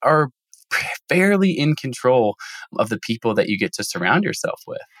 you are fairly in control of the people that you get to surround yourself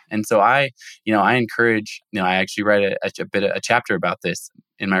with. And so I encourage, I actually write a chapter about this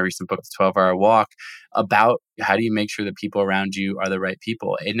in my recent book, The 12-Hour Walk, about how do you make sure the people around you are the right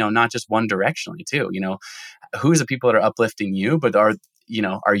people, not just one directionally too, who's the people that are uplifting you, but are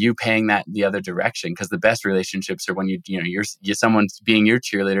you paying that the other direction? Because the best relationships are when you're someone's being your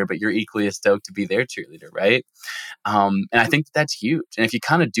cheerleader, but you're equally as stoked to be their cheerleader, right? And I think that's huge. And if you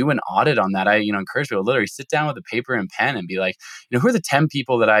kind of do an audit on that, I encourage people to literally sit down with a paper and pen and be like, who are the 10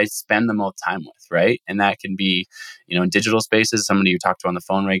 people that I spend the most time with, right? And that can be, in digital spaces, somebody you talk to on the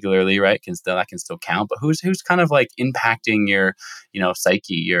phone regularly, right? That can still count. But who's kind of like impacting your,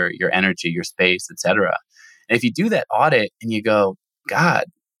 psyche, your energy, your space, et cetera. And if you do that audit and you go, God,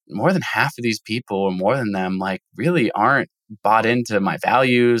 more than half of these people or more than them really aren't bought into my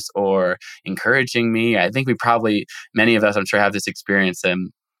values or encouraging me. I think many of us, I'm sure, have this experience.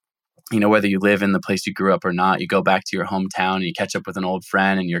 And, whether you live in the place you grew up or not, you go back to your hometown and you catch up with an old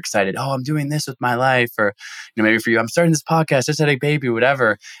friend and you're excited. Oh, I'm doing this with my life. Or, maybe for you, I'm starting this podcast, just had a baby,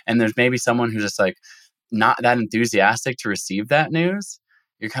 whatever. And there's maybe someone who's just not that enthusiastic to receive that news.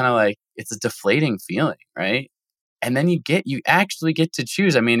 You're kind of it's a deflating feeling, right? And then you actually get to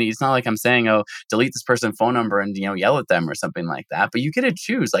choose. I mean, it's not like I'm saying, oh, delete this person's phone number and, yell at them or something like that. But you get to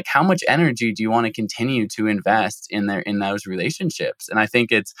choose, how much energy do you want to continue to invest in those relationships? And I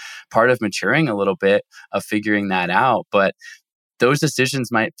think it's part of maturing a little bit, of figuring that out. But those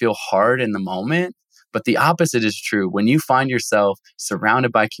decisions might feel hard in the moment. But the opposite is true. When you find yourself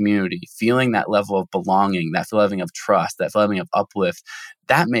surrounded by community, feeling that level of belonging, that feeling of trust, that feeling of uplift,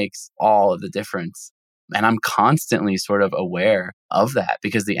 that makes all of the difference. And I'm constantly sort of aware of that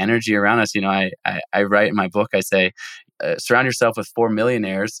because the energy around us, I write in my book, I say, surround yourself with 4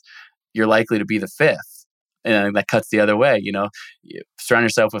 millionaires, you're likely to be the 5th. And that cuts the other way. You surround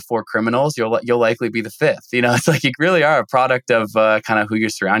yourself with 4 criminals, you'll likely be the 5th. It's you really are a product of kind of who you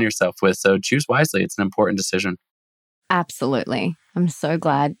surround yourself with. So choose wisely. It's an important decision. Absolutely. I'm so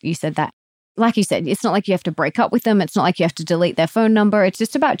glad you said that. Like you said, it's not like you have to break up with them. It's not like you have to delete their phone number. It's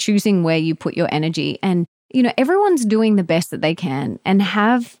just about choosing where you put your energy. And, everyone's doing the best that they can, and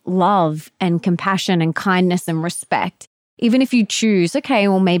have love and compassion and kindness and respect. Even if you choose, okay,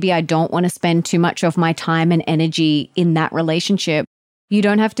 well, maybe I don't want to spend too much of my time and energy in that relationship. You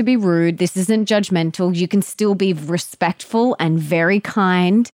don't have to be rude. This isn't judgmental. You can still be respectful and very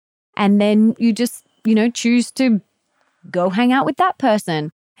kind. And then you just, choose to go hang out with that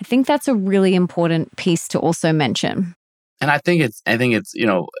person. I think that's a really important piece to also mention. And I think it's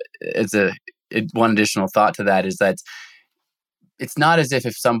one additional thought to that is that it's not as if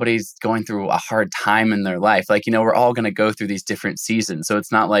somebody's going through a hard time in their life, we're all going to go through these different seasons. So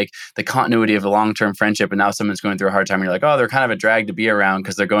it's not like the continuity of a long-term friendship and now someone's going through a hard time and you're like, oh, they're kind of a drag to be around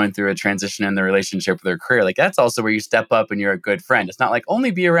because they're going through a transition in their relationship with their career. That's also where you step up and you're a good friend. It's not only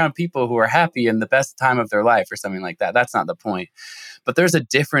be around people who are happy in the best time of their life or something like that. That's not the point. But there's a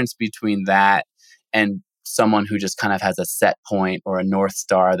difference between that and someone who just kind of has a set point or a North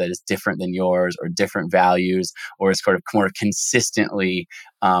Star that is different than yours, or different values, or is sort of more consistently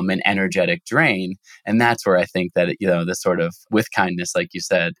an energetic drain. And that's where I think that, the sort of with kindness, like you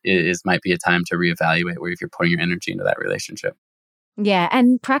said, might be a time to reevaluate where if you're putting your energy into that relationship. Yeah.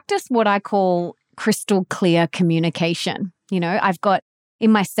 And practice what I call crystal clear communication. I've got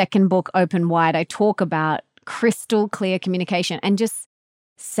in my second book, Open Wide, I talk about crystal clear communication and just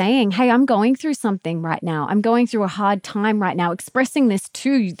saying, hey, I'm going through something right now. I'm going through a hard time right now, expressing this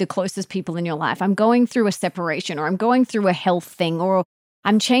to the closest people in your life. I'm going through a separation, or I'm going through a health thing, or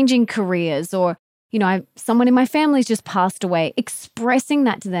I'm changing careers, or, someone in my family's just passed away, expressing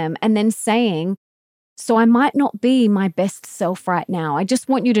that to them and then saying, so I might not be my best self right now. I just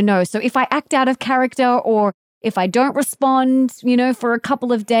want you to know. So if I act out of character or if I don't respond, for a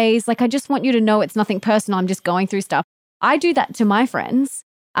couple of days, like I just want you to know it's nothing personal. I'm just going through stuff. I do that to my friends.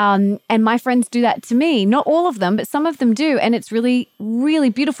 And my friends do that to me. Not all of them, but some of them do. And it's really, really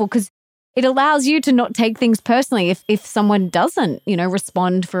beautiful because it allows you to not take things personally. If someone doesn't,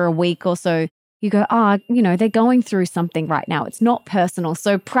 respond for a week or so, you go, they're going through something right now. It's not personal.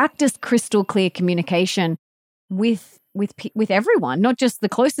 So practice crystal clear communication with everyone, not just the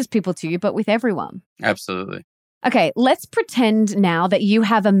closest people to you, but with everyone. Absolutely. Okay, let's pretend now that you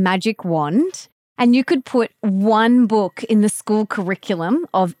have a magic wand and you could put one book in the school curriculum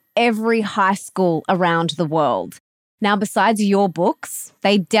of every high school around the world. Now, besides your books,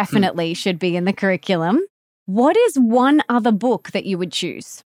 they definitely should be in the curriculum. What is one other book that you would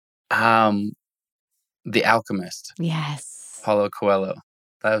choose? The Alchemist. Yes. Paulo Coelho.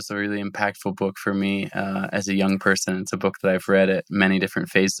 That was a really impactful book for me as a young person. It's a book that I've read at many different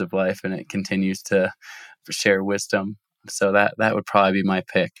phases of life, and it continues to share wisdom. So that would probably be my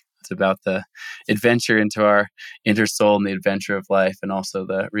pick. It's about the adventure into our inner soul and the adventure of life, and also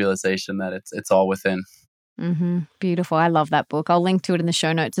the realization that it's all within. Mm-hmm. Beautiful. I love that book. I'll link to it in the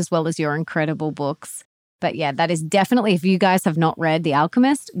show notes as well as your incredible books. But yeah, that is definitely, if you guys have not read The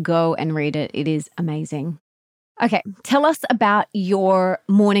Alchemist, go and read it. It is amazing. Okay, tell us about your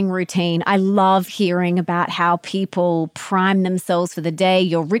morning routine. I love hearing about how people prime themselves for the day,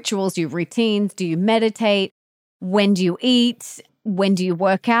 your rituals, your routines. Do you meditate? When do you eat? When do you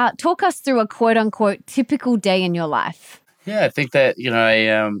work out? Talk us through a quote unquote typical day in your life. Yeah, I think that,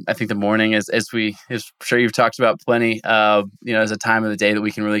 I think the morning is, as sure you've talked about plenty, is a time of the day that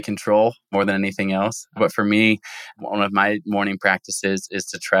we can really control more than anything else. But for me, one of my morning practices is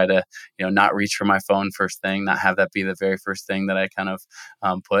to try to, not reach for my phone first thing, not have that be the very first thing that I kind of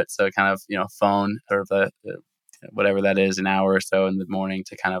put. So kind of, phone or the whatever that is, an hour or so in the morning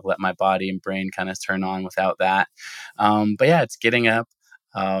to kind of let my body and brain kind of turn on without that. But yeah, it's getting up.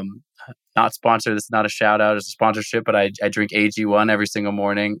 Not sponsored. This is not a shout out. It's a sponsorship, but I drink AG1 every single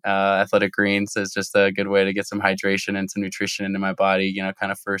morning. Athletic Greens is just a good way to get some hydration and some nutrition into my body,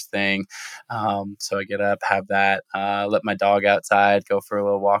 kind of first thing. So I get up, have that, let my dog outside, go for a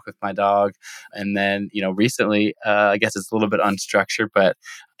little walk with my dog. And then, recently, I guess it's a little bit unstructured, but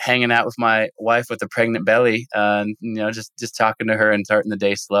hanging out with my wife with a pregnant belly, just talking to her and starting the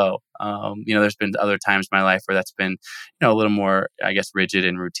day slow. There's been other times in my life where that's been, a little more, I guess, rigid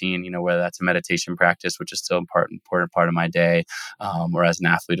and routine, whether that's a meditation practice, which is still an important part of my day, or as an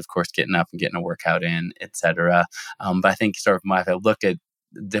athlete, of course, getting up and getting a workout in, etc. But I think sort of if I look at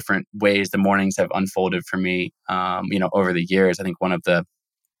different ways the mornings have unfolded for me, over the years, I think one of the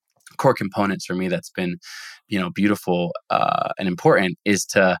core components for me that's been, beautiful and important is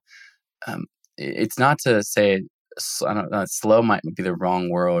to, it's not to say, I don't know, slow might be the wrong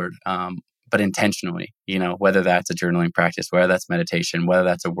word, but intentionally, whether that's a journaling practice, whether that's meditation, whether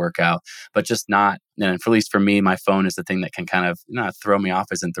that's a workout, but just not, and for at least for me, my phone is the thing that can kind of, not throw me off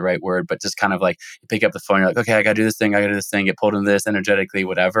isn't the right word, but just kind of like you pick up the phone, you're like, okay, I got to do this thing, get pulled into this energetically,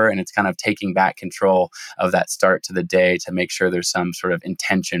 whatever. And it's kind of taking back control of that start to the day to make sure there's some sort of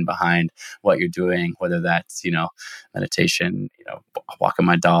intention behind what you're doing, whether that's, meditation, walking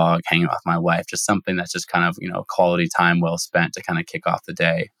my dog, hanging out with my wife, just something that's just kind of, quality time well spent to kind of kick off the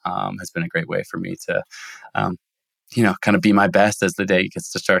day, has been a great way for me to, kind of be my best as the day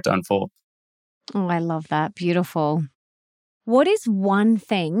gets to start to unfold. Oh, I love that. Beautiful. What is one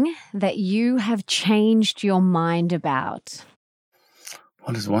thing that you have changed your mind about?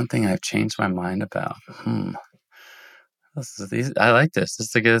 What is one thing I've changed my mind about? I like this.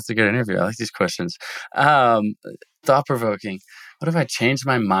 This is a good interview. I like these questions. Thought-provoking. What have I changed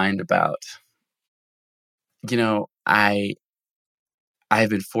my mind about? I've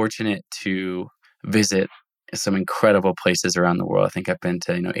been fortunate to visit some incredible places around the world. I think I've been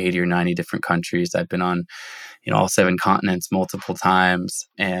to, 80 or 90 different countries. I've been on, all 7 continents multiple times,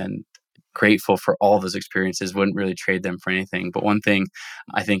 and grateful for all those experiences. Wouldn't really trade them for anything. But one thing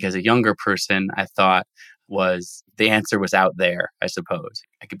I think as a younger person, I thought was the answer was out there, I suppose.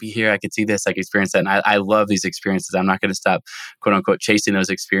 I could be here, I could see this, I could experience that. And I love these experiences. I'm not going to stop, quote unquote, chasing those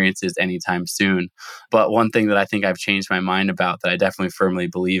experiences anytime soon. But one thing that I think I've changed my mind about that I definitely firmly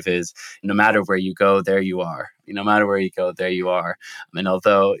believe is no matter where you go, there you are. No matter where you go, there you are. And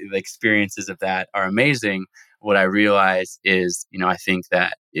although the experiences of that are amazing, what I realize is, I think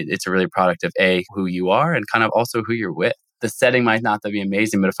that it's a really product of who you are and kind of also who you're with. The setting might not be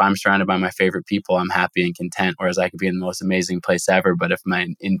amazing, but if I'm surrounded by my favorite people, I'm happy and content. Whereas I could be in the most amazing place ever, but if my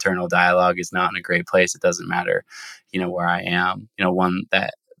internal dialogue is not in a great place, it doesn't matter, where I am. One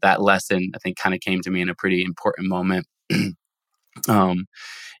that lesson I think kind of came to me in a pretty important moment.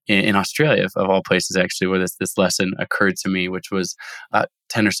 in Australia, of all places, actually, where this lesson occurred to me, which was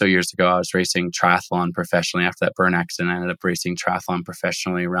 10 or so years ago. I was racing triathlon professionally after that burn accident. I ended up racing triathlon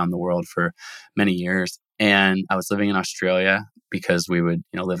professionally around the world for many years. And I was living in Australia because we would,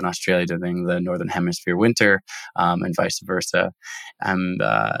 live in Australia during the Northern Hemisphere winter, and vice versa. I'm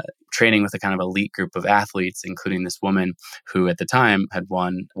training with a kind of elite group of athletes, including this woman who at the time had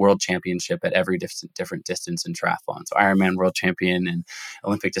won world championship at every different distance in triathlon. So Ironman world champion and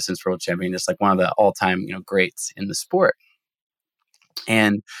Olympic distance world champion, just like one of the all-time, greats in the sport.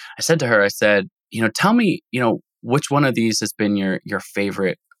 And I said to her, I said, tell me, which one of these has been your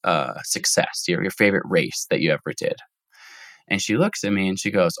favorite success, your favorite race that you ever did? And she looks at me and she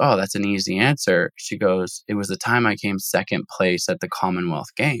goes, oh, that's an easy answer. She goes, it was the time I came second place at the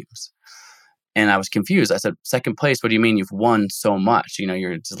Commonwealth Games. And I was confused. I said, second place? What do you mean you've won so much?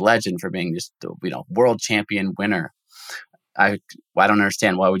 You're just a legend for being just, world champion winner. I don't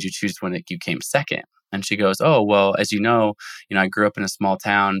understand. Why would you choose when you came second? And she goes, oh, well, as you know, I grew up in a small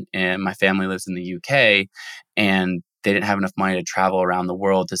town and my family lives in the UK, and they didn't have enough money to travel around the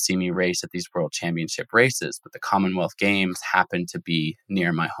world to see me race at these world championship races. But the Commonwealth Games happened to be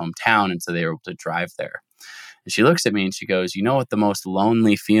near my hometown, and so they were able to drive there. And she looks at me and she goes, you know what the most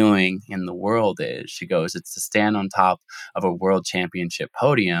lonely feeling in the world is? She goes, it's to stand on top of a world championship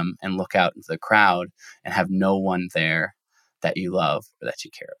podium and look out into the crowd and have no one there that you love or that you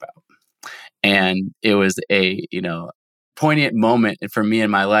care about. And it was a, poignant moment for me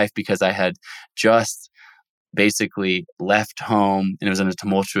in my life, because I had just basically left home, and it was in a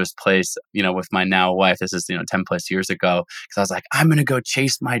tumultuous place, with my now wife. This is, 10 plus years ago. Because I was like, I'm going to go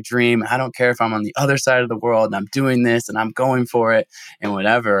chase my dream. I don't care if I'm on the other side of the world and I'm doing this and I'm going for it and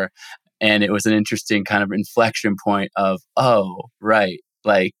whatever. And it was an interesting kind of inflection point of, oh, right.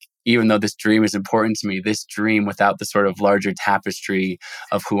 Like, even though this dream is important to me, this dream without the sort of larger tapestry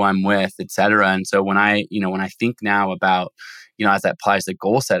of who I'm with, et cetera. And so when I think now about, as that applies to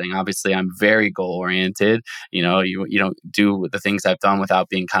goal setting, obviously I'm very goal oriented. You don't do the things I've done without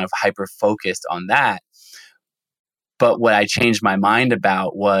being kind of hyper focused on that. But what I changed my mind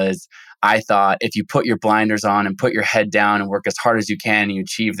about was, I thought if you put your blinders on and put your head down and work as hard as you can and you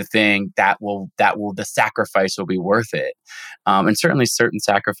achieve the thing, the sacrifice will be worth it. And certainly certain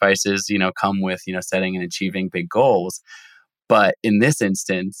sacrifices, come with, setting and achieving big goals. But in this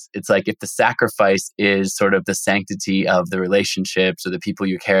instance, it's like if the sacrifice is sort of the sanctity of the relationships or the people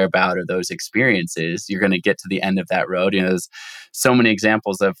you care about or those experiences, you're going to get to the end of that road. There's so many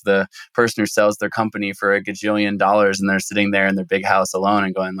examples of the person who sells their company for $1 gajillion and they're sitting there in their big house alone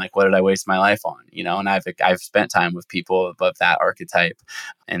and going like, what did I waste my life on? And I've spent time with people above that archetype,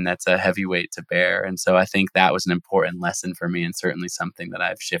 and that's a heavy weight to bear. And so I think that was an important lesson for me, and certainly something that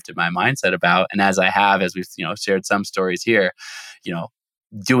I've shifted my mindset about. And as we've, shared some stories here,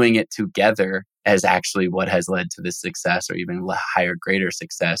 doing it together is actually what has led to this success, or even higher, greater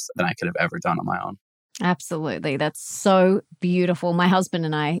success than I could have ever done on my own. Absolutely. That's so beautiful. My husband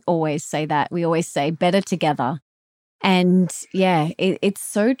and I always say that. We always say better together. And yeah, it's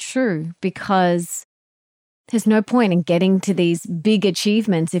so true, because there's no point in getting to these big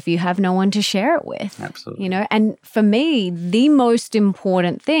achievements if you have no one to share it with. Absolutely. And for me, the most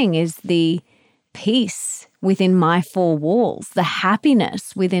important thing is the peace within my four walls, the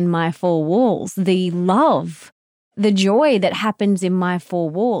happiness within my four walls, the love, the joy that happens in my four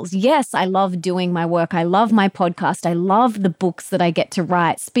walls. Yes, I love doing my work. I love my podcast. I love the books that I get to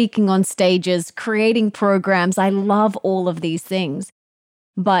write, speaking on stages, creating programs. I love all of these things.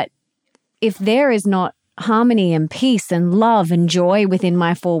 But if there is not harmony and peace and love and joy within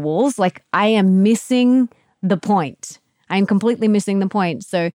my four walls, like, I am missing the point. I'm completely missing the point.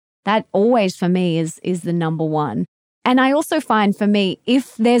 So that always for me is the number one. And I also find for me,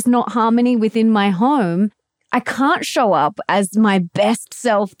 if there's not harmony within my home, I can't show up as my best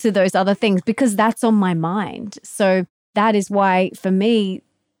self to those other things, because that's on my mind. So that is why for me,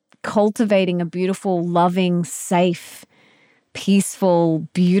 cultivating a beautiful, loving, safe, peaceful,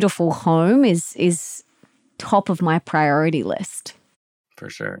 beautiful home is top of my priority list. For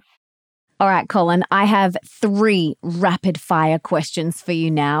sure. All right, Colin, I have 3 rapid fire questions for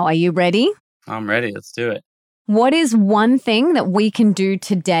you now. Are you ready? I'm ready. Let's do it. What is one thing that we can do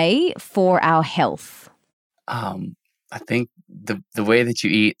today for our health? I think the way that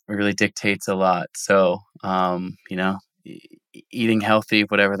you eat really dictates a lot. So, eating healthy,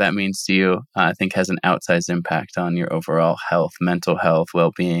 whatever that means to you, I think has an outsized impact on your overall health, mental health,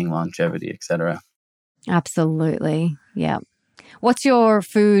 well-being, longevity, etc. Absolutely. Yeah. What's your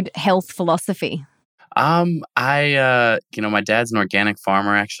food health philosophy? My dad's an organic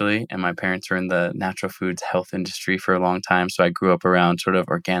farmer actually, and my parents were in the natural foods health industry for a long time. So I grew up around sort of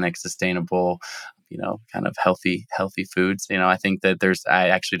organic, sustainable, kind of healthy foods. I think that I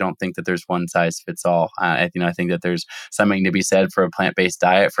actually don't think that there's one size fits all. I think that there's something to be said for a plant-based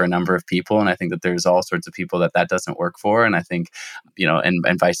diet for a number of people. And I think that there's all sorts of people that doesn't work for. And I think,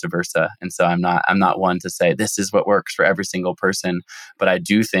 and vice versa. And so I'm not one to say this is what works for every single person. But I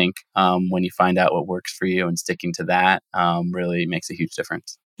do think when you find out what works for you and sticking to that really makes a huge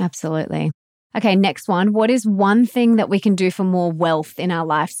difference. Absolutely. Okay, next one. What is one thing that we can do for more wealth in our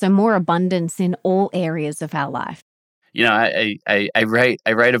life? So more abundance in all areas of our life. I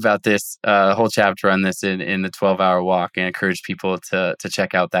write about this whole chapter on this in the 12-hour walk, and encourage people to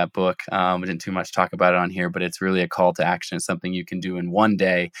check out that book. We didn't too much talk about it on here, but it's really a call to action. It's something you can do in one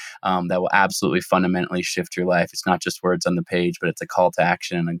day that will absolutely fundamentally shift your life. It's not just words on the page, but it's a call to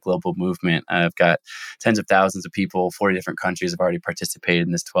action and a global movement. I've got tens of thousands of people, 40 different countries have already participated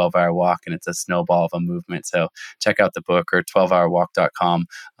in this 12-hour walk, and it's a snowball of a movement. So check out the book or 12hourwalk.com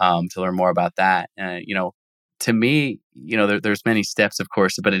to learn more about that. To me, there's many steps, of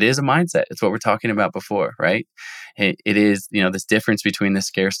course, but it is a mindset. It's what we're talking about before, right? It is, this difference between the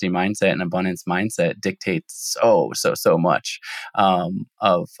scarcity mindset and abundance mindset dictates so much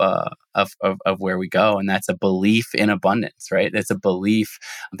of where we go. And that's a belief in abundance, right? It's a belief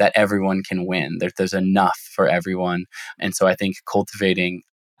that everyone can win. There's enough for everyone. And so I think cultivating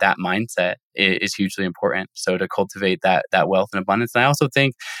that mindset is hugely important. So to cultivate that wealth and abundance. And I also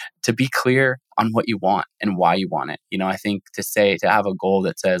think to be clear on what you want and why you want it. I think to have a goal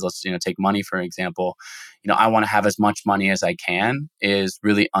that says, let's, take money, for example, I want to have as much money as I can is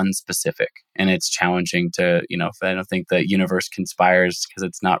really unspecific. And it's challenging to, I don't think the universe conspires because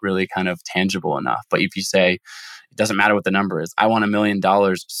it's not really kind of tangible enough. But if you say, it doesn't matter what the number is, I want $1 million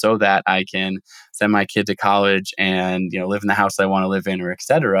so that I can send my kid to college and, live in the house I want to live in, or et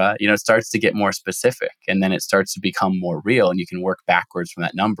cetera, it starts to get more specific, and then it starts to become more real, and you can work backwards from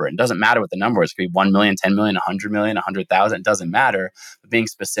that number. And it doesn't matter what the number is. It could be 1 million, 10 million, 100 million, 100,000. It doesn't matter. But being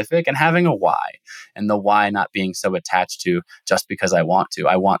specific and having a why, and the why not being so attached to just because I want to.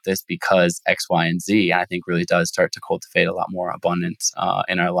 I want this because X, Y, and Z. And I think really does start to cultivate a lot more abundance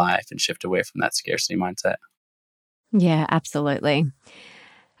in our life and shift away from that scarcity mindset. Yeah, absolutely.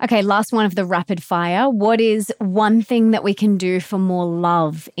 Okay, last one of the rapid fire. What is one thing that we can do for more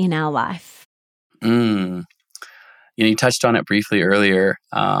love in our life? You touched on it briefly earlier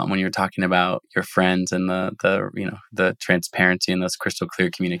when you were talking about your friends and the transparency and those crystal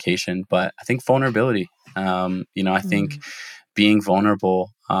clear communication. But I think vulnerability. I think being vulnerable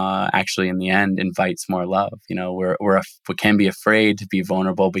actually in the end invites more love. We can be afraid to be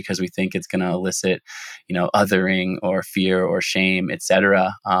vulnerable because we think it's going to elicit, othering or fear or shame,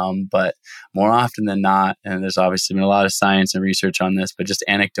 etc. But more often than not, and there's obviously been a lot of science and research on this, but just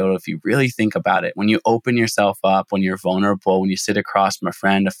anecdotal, if you really think about it, when you open yourself up, when you're vulnerable, when you sit across from a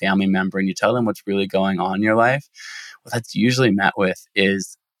friend, a family member, and you tell them what's really going on in your life, what that's usually met with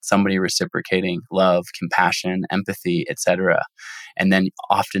is somebody reciprocating love, compassion, empathy, etc. And then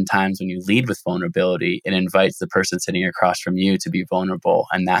oftentimes when you lead with vulnerability, it invites the person sitting across from you to be vulnerable.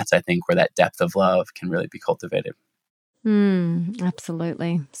 And that's, I think, where that depth of love can really be cultivated.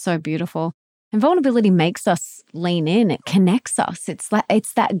 Absolutely. So beautiful. And vulnerability makes us lean in. It connects us. It's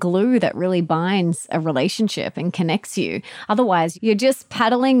that glue that really binds a relationship and connects you. Otherwise, you're just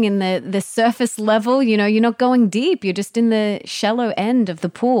paddling in the surface level. You're not going deep. You're just in the shallow end of the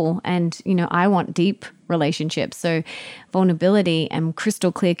pool. And, I want deep relationships. So vulnerability and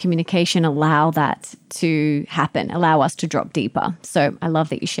crystal clear communication allow that to happen, allow us to drop deeper. So I love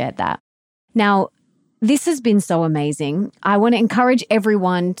that you shared that. Now, this has been so amazing. I want to encourage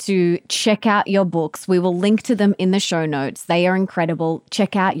everyone to check out your books. We will link to them in the show notes. They are incredible.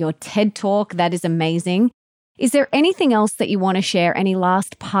 Check out your TED Talk. That is amazing. Is there anything else that you want to share? Any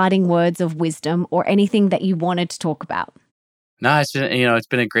last parting words of wisdom or anything that you wanted to talk about? No, it's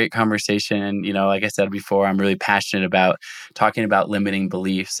been a great conversation. And, like I said before, I'm really passionate about talking about limiting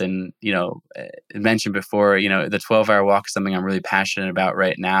beliefs. And, mentioned before, the 12-hour walk is something I'm really passionate about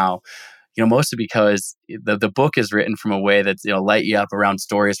right now. Mostly because the book is written from a way that's, light you up around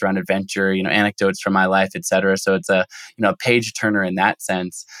stories around adventure, anecdotes from my life, et cetera. So it's a page turner in that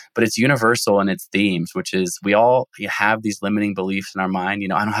sense, but it's universal in its themes, which is we all have these limiting beliefs in our mind.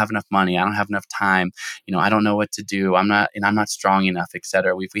 I don't have enough money. I don't have enough time. I don't know what to do. I'm not strong enough, et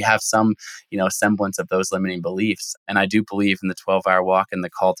cetera. We have some, semblance of those limiting beliefs. And I do believe in the 12-hour walk and the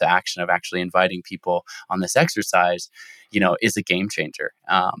call to action of actually inviting people on this exercise, is a game changer.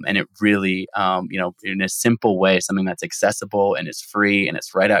 And it really, in a simple way, something that's accessible and it's free and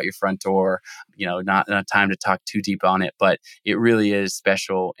it's right out your front door, not time to talk too deep on it, but it really is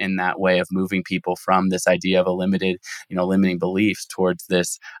special in that way of moving people from this idea of a limiting beliefs towards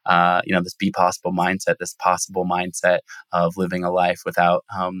this, this be possible mindset, this possible mindset of living a life without,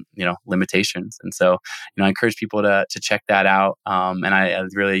 limitations. And so, I encourage people to check that out. And I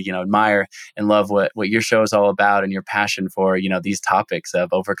really, admire and love what your show is all about, and your passion for, these topics of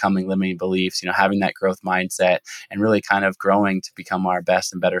overcoming limiting beliefs, having that growth mindset, and really kind of growing to become our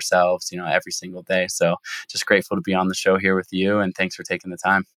best and better selves, every single day. So just grateful to be on the show here with you, and thanks for taking the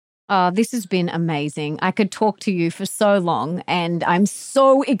time. This has been amazing. I could talk to you for so long, and I'm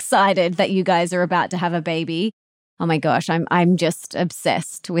so excited that you guys are about to have a baby. Oh my gosh, I'm just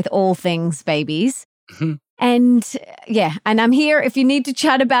obsessed with all things babies. Mm-hmm. And I'm here. If you need to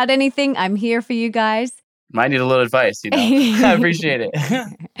chat about anything, I'm here for you guys. Might need a little advice, I appreciate it.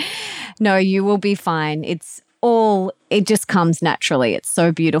 No, you will be fine. It just comes naturally. It's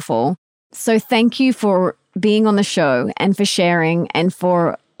so beautiful. So thank you for being on the show, and for sharing, and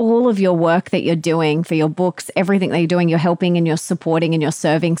for all of your work that you're doing, for your books, everything that you're doing. You're helping and you're supporting and you're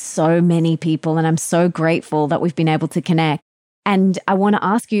serving so many people. And I'm so grateful that we've been able to connect. And I want to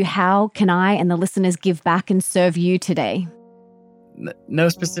ask you, how can I and the listeners give back and serve you today? No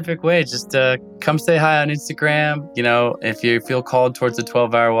specific way. Just come say hi on Instagram. If you feel called towards a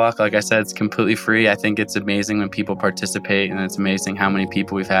 12-hour walk, like I said, it's completely free. I think it's amazing when people participate, and it's amazing how many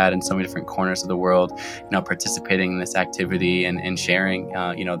people we've had in so many different corners of the world, participating in this activity and sharing,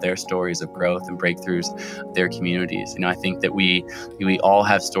 their stories of growth and breakthroughs, their communities. I think that we all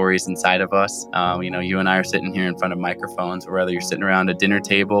have stories inside of us. You and I are sitting here in front of microphones, or whether you're sitting around a dinner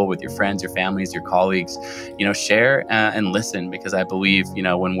table with your friends, your families, your colleagues, share and listen, because I believe,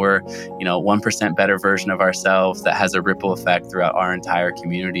 when we're, 1% better version of ourselves, that has a ripple effect throughout our entire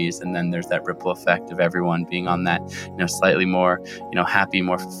communities. And then there's that ripple effect of everyone being on that, slightly more, happy,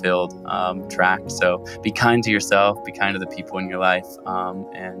 more fulfilled track. So be kind to yourself, be kind to the people in your life,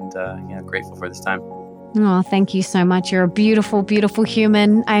 and grateful for this time. Oh, thank you so much. You're a beautiful, beautiful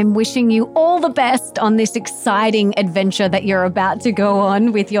human. I'm wishing you all the best on this exciting adventure that you're about to go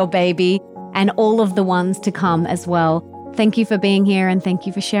on with your baby, and all of the ones to come as well. Thank you for being here, and thank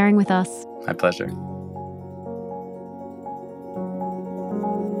you for sharing with us. My pleasure.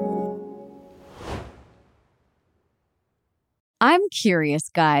 I'm curious,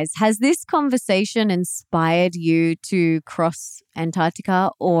 guys, has this conversation inspired you to cross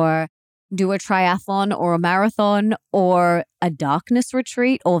Antarctica, or do a triathlon, or a marathon, or a darkness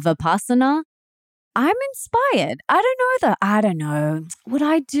retreat, or Vipassana? I'm inspired. I don't know. Would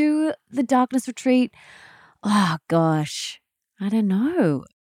I do the darkness retreat? Oh, gosh. I don't know.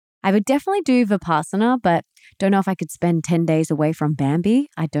 I would definitely do Vipassana, but don't know if I could spend 10 days away from Bambi.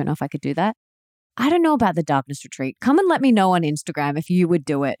 I don't know if I could do that. I don't know about the darkness retreat. Come and let me know on Instagram if you would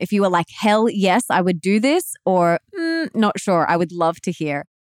do it. If you were like, hell yes, I would do this, or not sure. I would love to hear.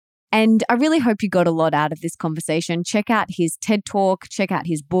 And I really hope you got a lot out of this conversation. Check out his TED Talk. Check out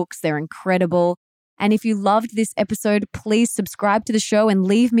his books. They're incredible. And if you loved this episode, please subscribe to the show and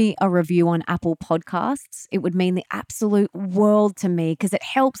leave me a review on Apple Podcasts. It would mean the absolute world to me, because it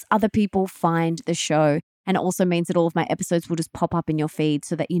helps other people find the show. And it also means that all of my episodes will just pop up in your feed,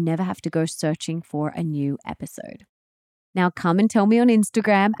 so that you never have to go searching for a new episode. Now come and tell me on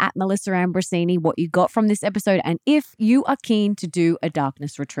Instagram at Melissa Ambrosini what you got from this episode, and if you are keen to do a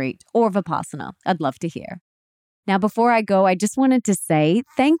darkness retreat or Vipassana. I'd love to hear. Now, before I go, I just wanted to say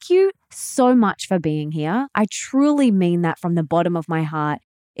thank you so much for being here. I truly mean that from the bottom of my heart.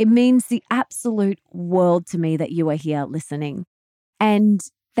 It means the absolute world to me that you are here listening, and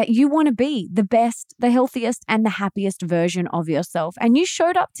that you want to be the best, the healthiest, and the happiest version of yourself. And you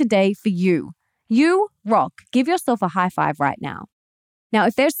showed up today for you. You rock. Give yourself a high five right now. Now,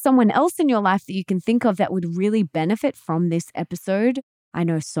 if there's someone else in your life that you can think of that would really benefit from this episode, I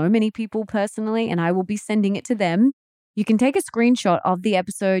know so many people personally, and I will be sending it to them. You can take a screenshot of the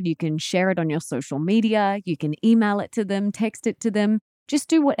episode. You can share it on your social media. You can email it to them, text it to them. Just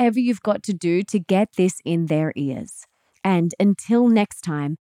do whatever you've got to do to get this in their ears. And until next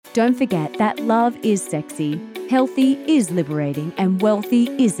time, don't forget that love is sexy, healthy is liberating, and wealthy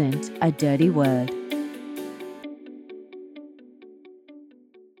isn't a dirty word.